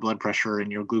your blood pressure and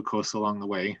your glucose along the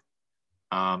way,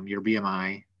 your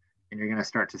BMI, and you're going to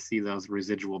start to see those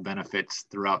residual benefits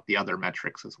throughout the other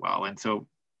metrics as well. And so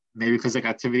maybe physical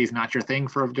activity is not your thing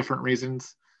for different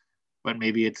reasons, but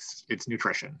maybe it's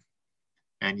nutrition.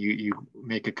 And you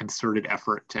make a concerted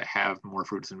effort to have more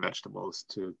fruits and vegetables,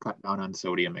 to cut down on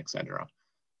sodium, et cetera.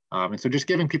 And so just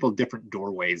giving people different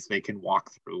doorways they can walk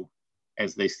through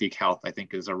as they seek health, I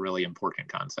think is a really important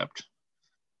concept.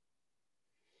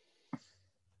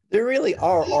 They really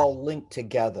are all linked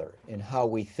together in how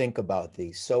we think about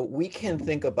these. So we can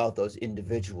think about those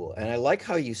individual. And I like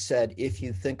how you said, if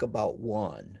you think about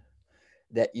one,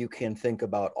 that you can think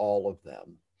about all of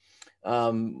them.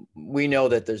 We know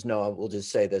that we'll just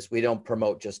say this, we don't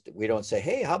say,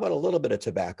 hey, how about a little bit of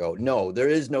tobacco? No, there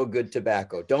is no good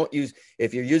tobacco.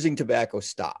 If you're using tobacco,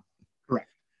 stop. Correct.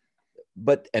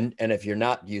 But, and if you're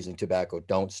not using tobacco,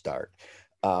 don't start.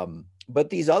 But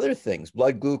these other things,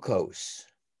 blood glucose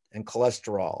and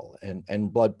cholesterol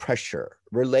and blood pressure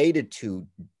related to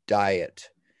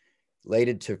diet,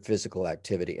 related to physical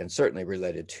activity, and certainly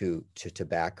related to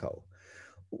tobacco.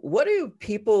 What are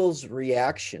people's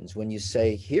reactions when you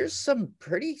say, here's some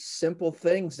pretty simple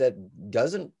things that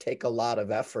doesn't take a lot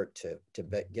of effort to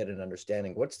get an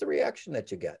understanding? What's the reaction that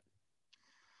you get?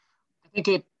 I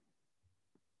think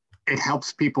it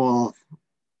helps people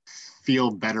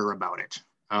feel better about it.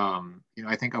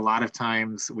 I think a lot of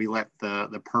times we let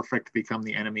the perfect become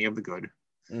the enemy of the good.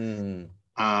 And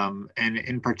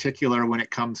in particular, when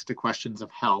it comes to questions of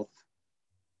health,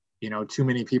 too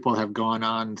many people have gone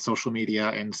on social media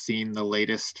and seen the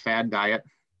latest fad diet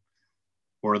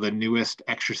or the newest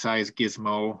exercise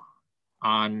gizmo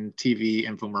on TV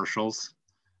infomercials.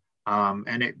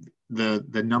 And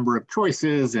the number of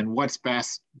choices and what's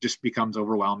best just becomes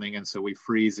overwhelming. And so we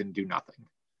freeze and do nothing.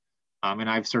 And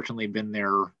I've certainly been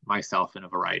there myself in a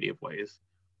variety of ways.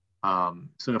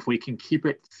 So if we can keep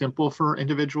it simple for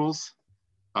individuals,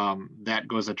 that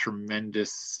goes a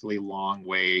tremendously long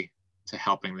way to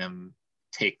helping them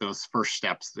take those first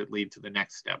steps that lead to the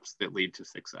next steps that lead to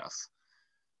success.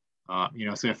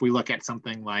 So if we look at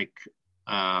something like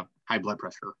high blood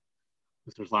pressure,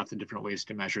 there's lots of different ways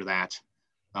to measure that.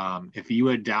 If you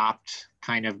adopt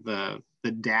kind of the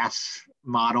DASH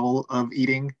model of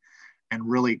eating and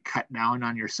really cut down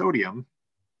on your sodium,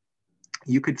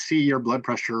 you could see your blood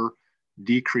pressure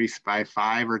decrease by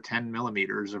 5 or 10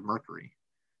 millimeters of mercury.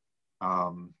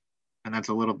 And that's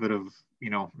a little bit of,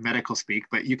 medical speak,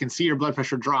 but you can see your blood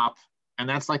pressure drop, and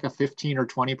that's like a 15 or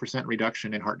 20%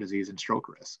 reduction in heart disease and stroke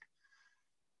risk.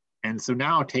 And so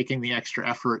now taking the extra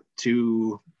effort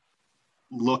to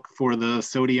look for the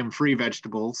sodium-free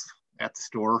vegetables at the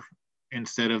store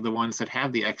instead of the ones that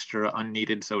have the extra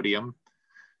unneeded sodium,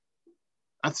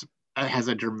 that has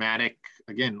a dramatic,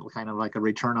 again, kind of like a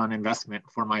return on investment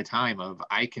for my time of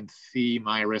I can see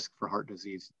my risk for heart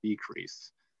disease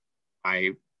decrease by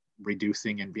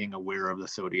reducing and being aware of the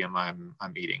sodium I'm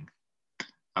eating.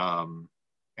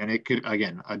 And it could,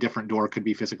 again, a different door could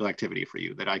be physical activity for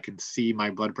you, that I can see my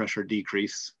blood pressure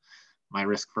decrease, my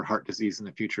risk for heart disease in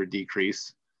the future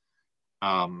decrease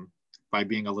by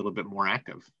being a little bit more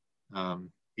active.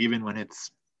 Even when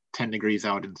it's 10 degrees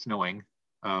out and snowing,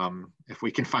 if we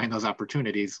can find those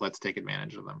opportunities, let's take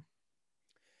advantage of them.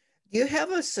 Do you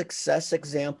have a success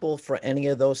example for any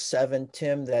of those 7,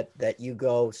 Tim, that you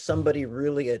go, somebody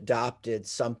really adopted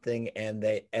something and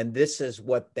this is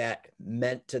what that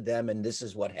meant to them and this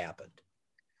is what happened?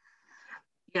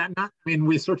 Yeah,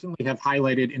 we certainly have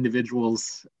highlighted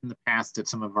individuals in the past at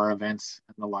some of our events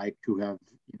and the like who have,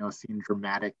 seen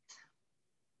dramatic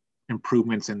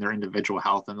improvements in their individual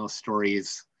health, and those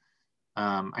stories,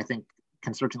 I think,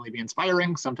 can certainly be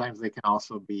inspiring. Sometimes they can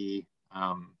also be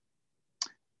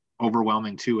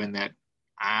overwhelming too, in that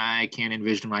I can't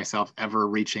envision myself ever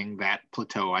reaching that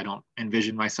plateau. I don't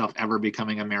envision myself ever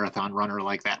becoming a marathon runner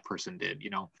like that person did,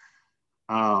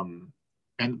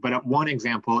 But one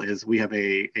example is we have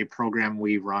a program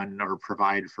we run or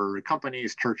provide for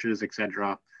companies, churches,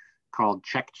 etc., called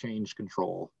Check Change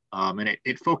Control. And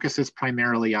it focuses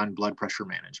primarily on blood pressure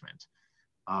management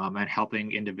and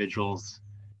helping individuals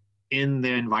in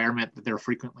the environment that they're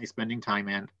frequently spending time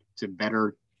in to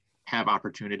better have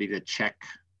opportunity to check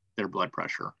their blood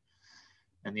pressure.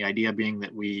 And the idea being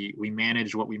that we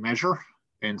manage what we measure.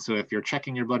 And so if you're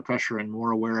checking your blood pressure and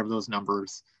more aware of those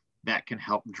numbers, that can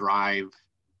help drive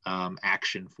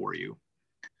action for you.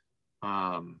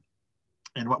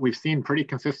 And what we've seen pretty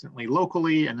consistently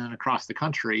locally and then across the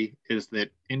country is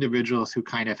that individuals who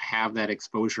kind of have that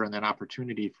exposure and that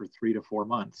opportunity for 3 to 4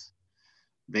 months,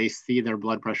 they see their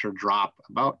blood pressure drop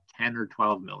about 10 or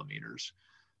 12 millimeters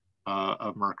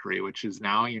of mercury, which is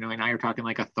now, and now you're talking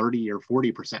like a 30 or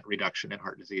 40% reduction in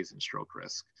heart disease and stroke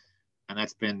risk. And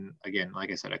that's been, again, like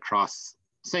I said, across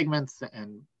segments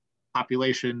and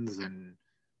populations and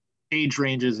age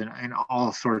ranges and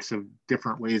all sorts of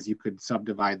different ways you could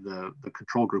subdivide the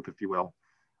control group, if you will.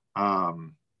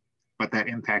 But that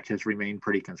impact has remained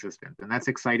pretty consistent. And that's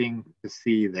exciting to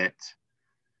see that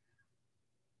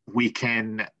we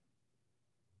can,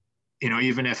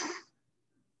 even if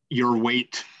your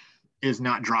weight is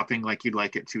not dropping like you'd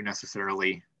like it to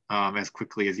necessarily as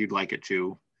quickly as you'd like it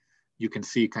to, you can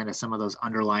see kind of some of those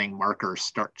underlying markers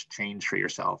start to change for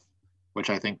yourself, which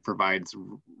I think provides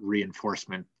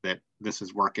reinforcement that this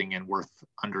is working and worth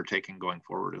undertaking going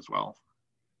forward as well.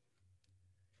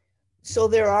 So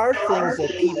there are things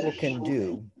that people can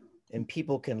do and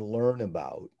people can learn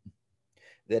about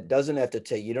that doesn't have to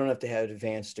take, you don't have to have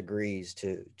advanced degrees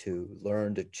to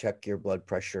learn to check your blood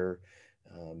pressure,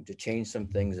 to change some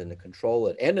things and to control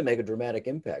it and to make a dramatic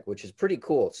impact, which is pretty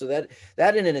cool. So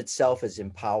that in itself is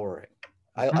empowering.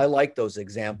 I like those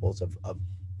examples of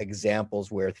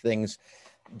examples where things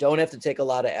don't have to take a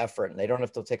lot of effort and they don't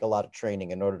have to take a lot of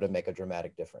training in order to make a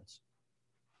dramatic difference.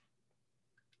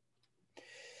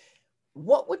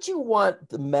 What would you want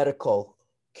the medical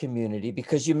community,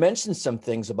 because you mentioned some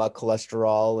things about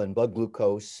cholesterol and blood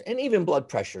glucose and even blood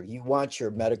pressure. You want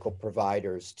your medical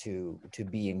providers to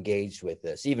be engaged with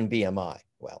this, even BMI.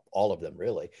 Well, all of them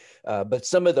really, but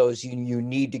some of those you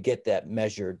need to get that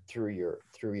measured through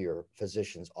your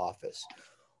physician's office.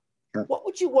 Sure. What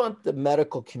would you want the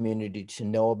medical community to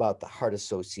know about the Heart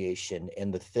Association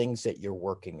and the things that you're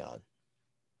working on?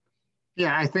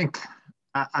 Yeah, I think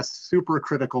a super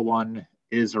critical one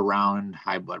is around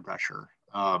high blood pressure.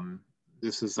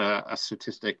 This is a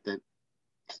statistic that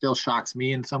still shocks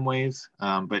me in some ways,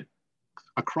 but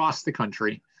across the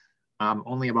country,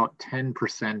 only about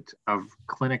 10% of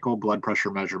clinical blood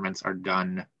pressure measurements are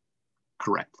done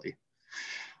correctly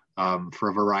for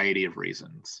a variety of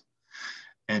reasons.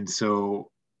 And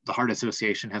so the Heart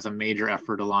Association has a major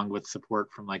effort, along with support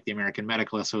from like the American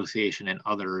Medical Association and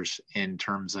others, in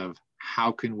terms of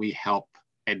how can we help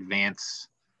advance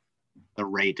the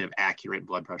rate of accurate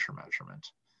blood pressure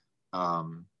measurement,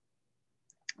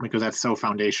 because that's so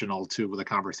foundational to the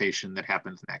conversation that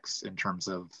happens next in terms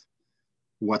of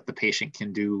what the patient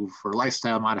can do for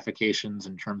lifestyle modifications,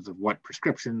 in terms of what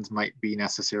prescriptions might be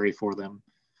necessary for them.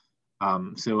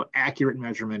 So accurate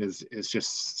measurement is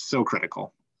just so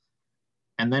critical.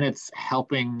 And then it's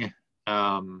helping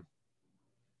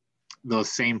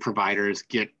those same providers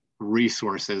get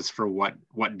resources for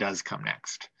what does come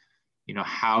next. You know,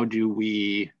 how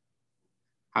do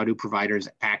providers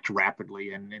act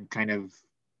rapidly and kind of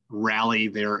rally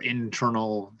their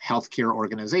internal healthcare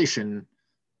organization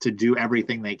to do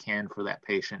everything they can for that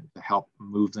patient to help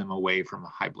move them away from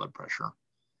high blood pressure.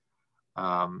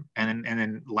 And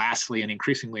then lastly, and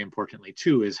increasingly importantly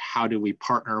too, is how do we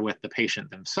partner with the patient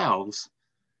themselves,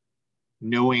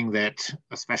 knowing that,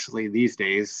 especially these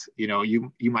days, you know,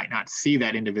 you might not see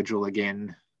that individual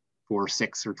again for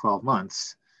 6 or 12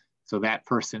 months. So that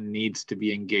person needs to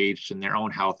be engaged in their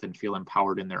own health and feel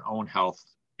empowered in their own health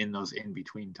in those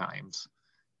in-between times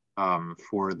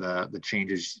for the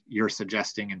changes you're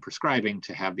suggesting and prescribing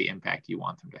to have the impact you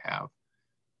want them to have.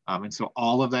 And so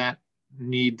all of that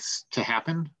needs to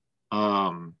happen.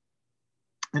 And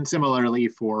similarly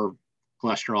for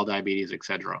cholesterol, diabetes, et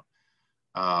cetera.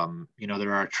 You know,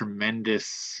 there are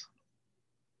tremendous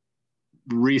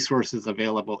resources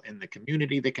available in the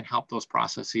community that can help those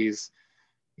processes.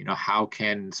 You know, how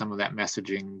can some of that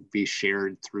messaging be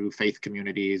shared through faith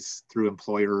communities, through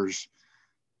employers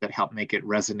that help make it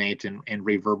resonate and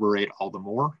reverberate all the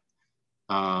more?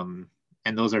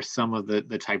 And those are some of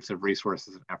the types of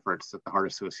resources and efforts that the Heart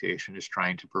Association is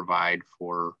trying to provide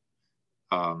for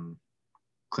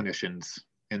clinicians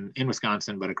in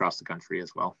Wisconsin, but across the country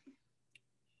as well.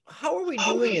 How are we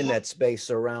doing in that space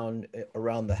around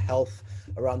the health,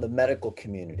 around the medical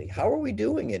community? How are we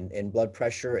doing in blood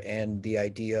pressure and the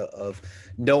idea of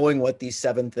knowing what these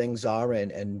 7 things are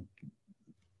and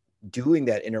doing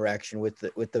that interaction with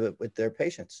their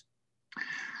patients?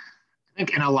 I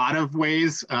think in a lot of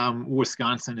ways,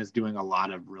 Wisconsin is doing a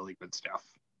lot of really good stuff.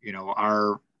 You know,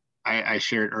 I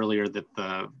shared earlier that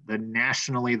the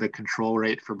nationally, the control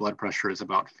rate for blood pressure is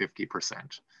about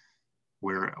 50%.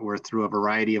 Where through a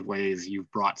variety of ways, you've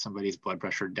brought somebody's blood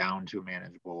pressure down to a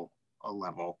manageable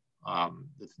level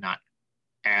that's not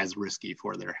as risky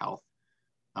for their health.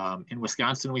 In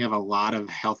Wisconsin, we have a lot of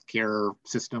healthcare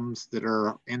systems that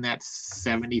are in that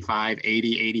 75,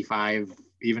 80, 85,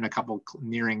 even a couple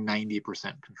nearing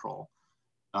 90% control.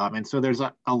 And so there's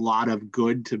a lot of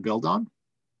good to build on.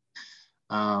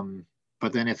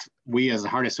 But then if we as a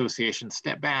Heart Association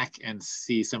step back and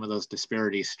see some of those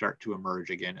disparities start to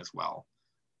emerge again as well,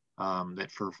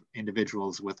 that for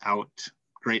individuals without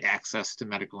great access to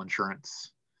medical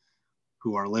insurance,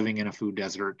 who are living in a food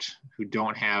desert, who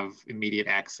don't have immediate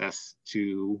access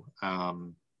to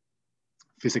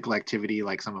physical activity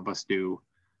like some of us do,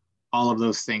 all of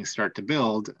those things start to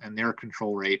build and their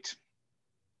control rate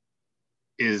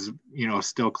is, you know,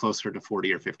 still closer to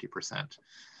 40 or 50%.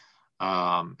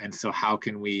 And so how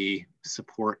can we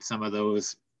support some of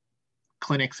those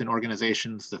clinics and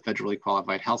organizations, the federally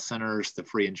qualified health centers, the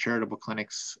free and charitable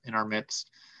clinics in our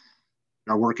midst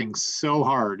are working so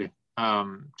hard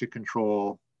to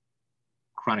control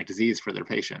chronic disease for their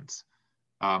patients.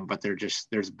 But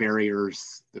there's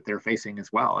barriers that they're facing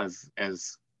as well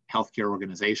as healthcare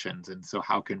organizations. And so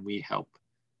how can we help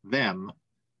them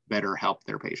better help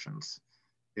their patients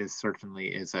is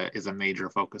certainly a major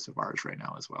focus of ours right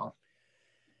now as well.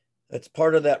 That's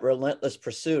part of that relentless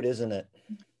pursuit, isn't it?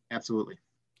 Absolutely.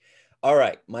 All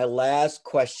right, my last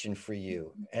question for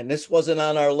you, and this wasn't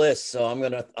on our list, so I'm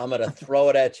gonna throw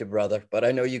it at you, brother, but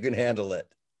I know you can handle it.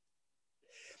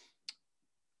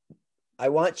 I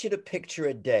want you to picture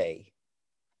a day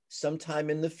sometime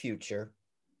in the future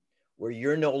where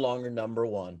you're no longer number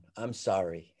one. I'm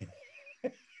sorry.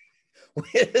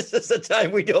 This is the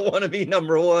time we don't want to be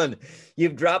number one.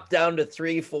 You've dropped down to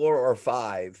 3, 4, or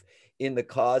 5 in the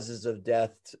causes of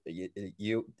death.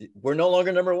 We're no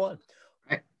longer number one.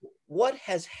 Right. What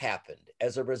has happened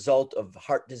as a result of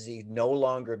heart disease no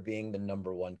longer being the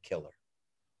number one killer?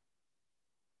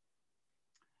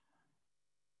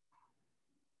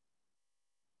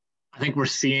 I think we're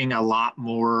seeing a lot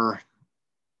more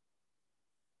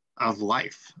of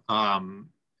life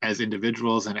as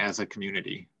individuals and as a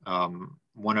community.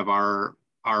 One of our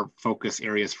focus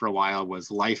areas for a while was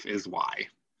life is why.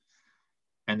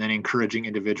 And then encouraging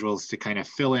individuals to kind of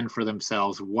fill in for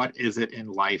themselves, what is it in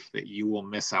life that you will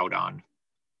miss out on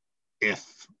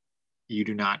if you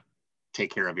do not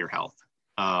take care of your health?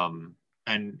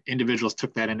 And individuals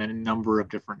took that in a number of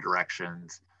different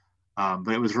directions.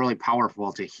 But it was really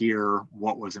powerful to hear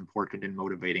what was important and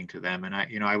motivating to them. And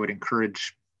I would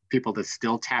encourage people to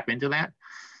still tap into that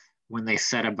when they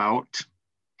set about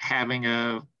having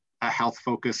a health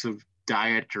focus of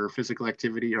diet or physical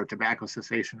activity or tobacco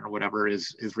cessation or whatever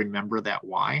is remember that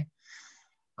why.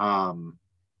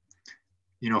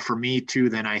 for me too,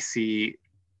 then I see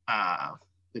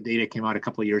the data came out a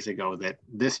couple of years ago that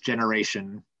this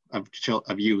generation of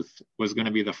youth was going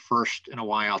to be the first in a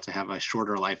while to have a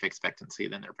shorter life expectancy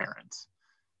than their parents,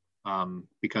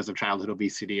 because of childhood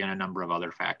obesity and a number of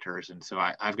other factors. And so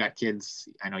I've got kids.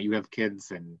 I know you have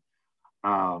kids, and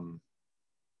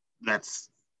that's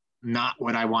not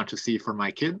what I want to see for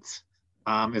my kids,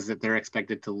 is that they're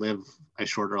expected to live a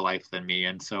shorter life than me.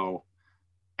 And so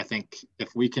I think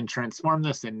if we can transform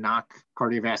this and knock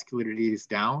cardiovascular disease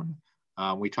down,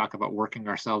 we talk about working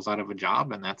ourselves out of a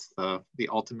job, and that's the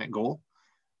ultimate goal.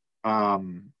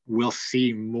 We'll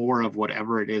see more of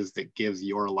whatever it is that gives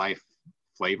your life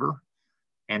flavor,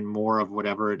 and more of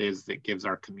whatever it is that gives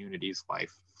our community's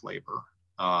life flavor.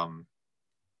 So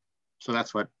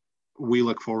that's what we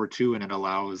look forward to, and it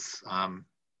allows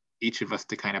each of us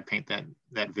to kind of paint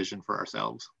that vision for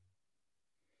ourselves.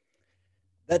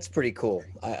 That's pretty cool.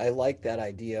 I like that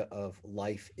idea of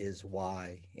life is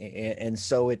why. And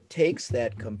so it takes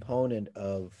that component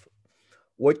of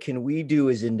what can we do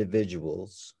as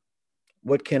individuals?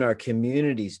 What can our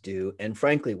communities do? And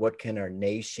frankly, what can our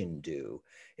nation do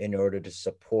in order to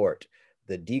support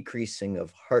the decreasing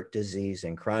of heart disease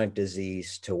and chronic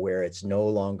disease to where it's no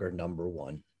longer number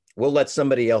one? We'll let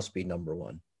somebody else be number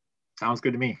one. Sounds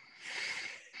good to me.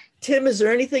 Tim, is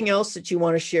there anything else that you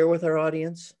want to share with our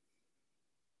audience?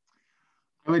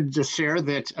 I would just share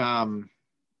that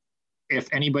if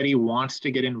anybody wants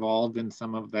to get involved in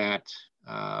some of that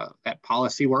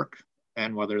policy work,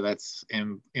 and whether that's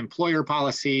employer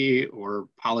policy or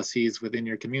policies within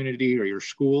your community or your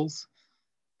schools,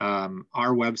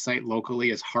 our website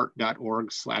locally is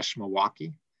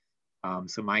heart.org/Milwaukee.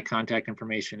 So my contact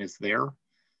information is there.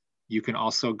 You can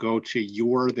also go to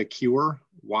You're the Cure,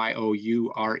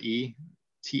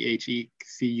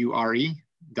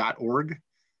 youretecure.org.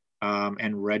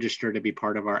 And register to be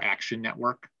part of our action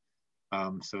network.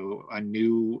 So a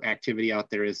new activity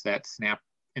out there is that SNAP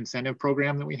incentive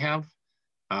program that we have.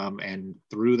 And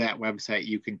through that website,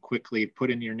 you can quickly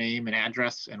put in your name and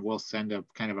address, and we'll send a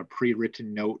kind of a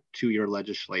pre-written note to your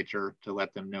legislature to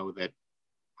let them know that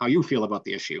how you feel about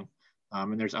the issue.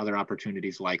 And there's other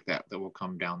opportunities like that will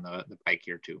come down the pike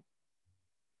here too.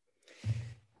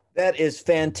 That is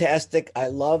fantastic. I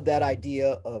love that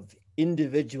idea of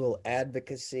individual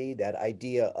advocacy, that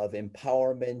idea of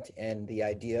empowerment, and the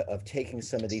idea of taking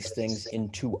some of these things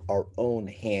into our own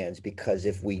hands, because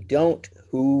if we don't,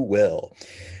 who will?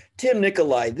 Tim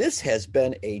Nicolai, this has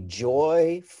been a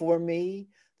joy for me.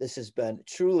 This has been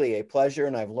truly a pleasure,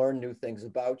 and I've learned new things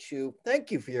about you.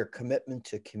 Thank you for your commitment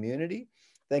to community.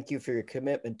 Thank you for your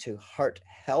commitment to heart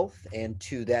health and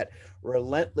to that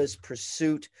relentless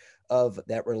pursuit of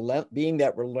that being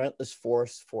that relentless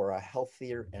force for a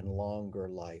healthier and longer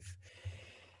life.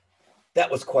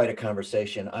 That was quite a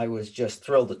conversation. I was just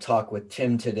thrilled to talk with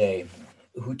Tim today,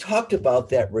 who talked about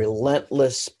that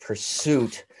relentless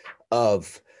pursuit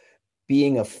of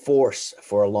being a force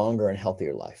for a longer and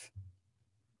healthier life.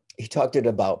 He talked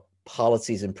about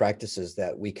policies and practices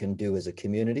that we can do as a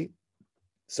community,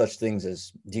 such things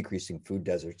as decreasing food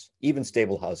deserts, even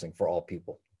stable housing for all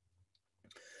people.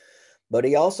 But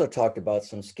he also talked about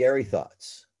some scary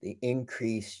thoughts, the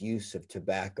increased use of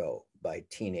tobacco by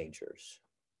teenagers,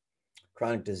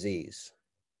 chronic disease,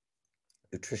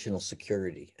 nutritional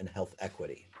security, and health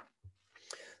equity.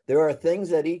 There are things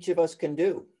that each of us can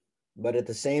do, but at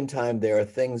the same time, there are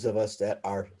things of us that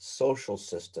our social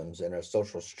systems and our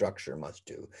social structure must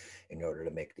do in order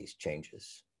to make these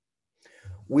changes.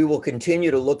 We will continue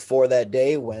to look for that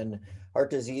day when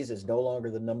heart disease is no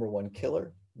longer the number one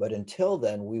killer. But until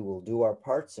then, we will do our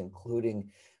parts,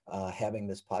 including having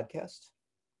this podcast.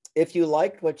 If you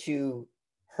liked what you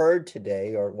heard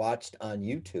today or watched on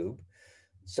YouTube,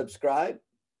 subscribe,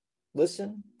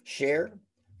 listen, share,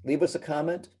 leave us a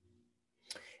comment,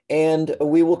 and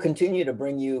we will continue to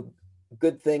bring you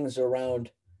good things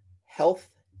around health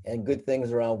and good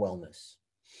things around wellness.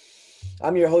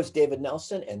 I'm your host, David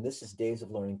Nelson, and this is Days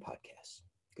of Learning Podcast.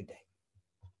 Good day.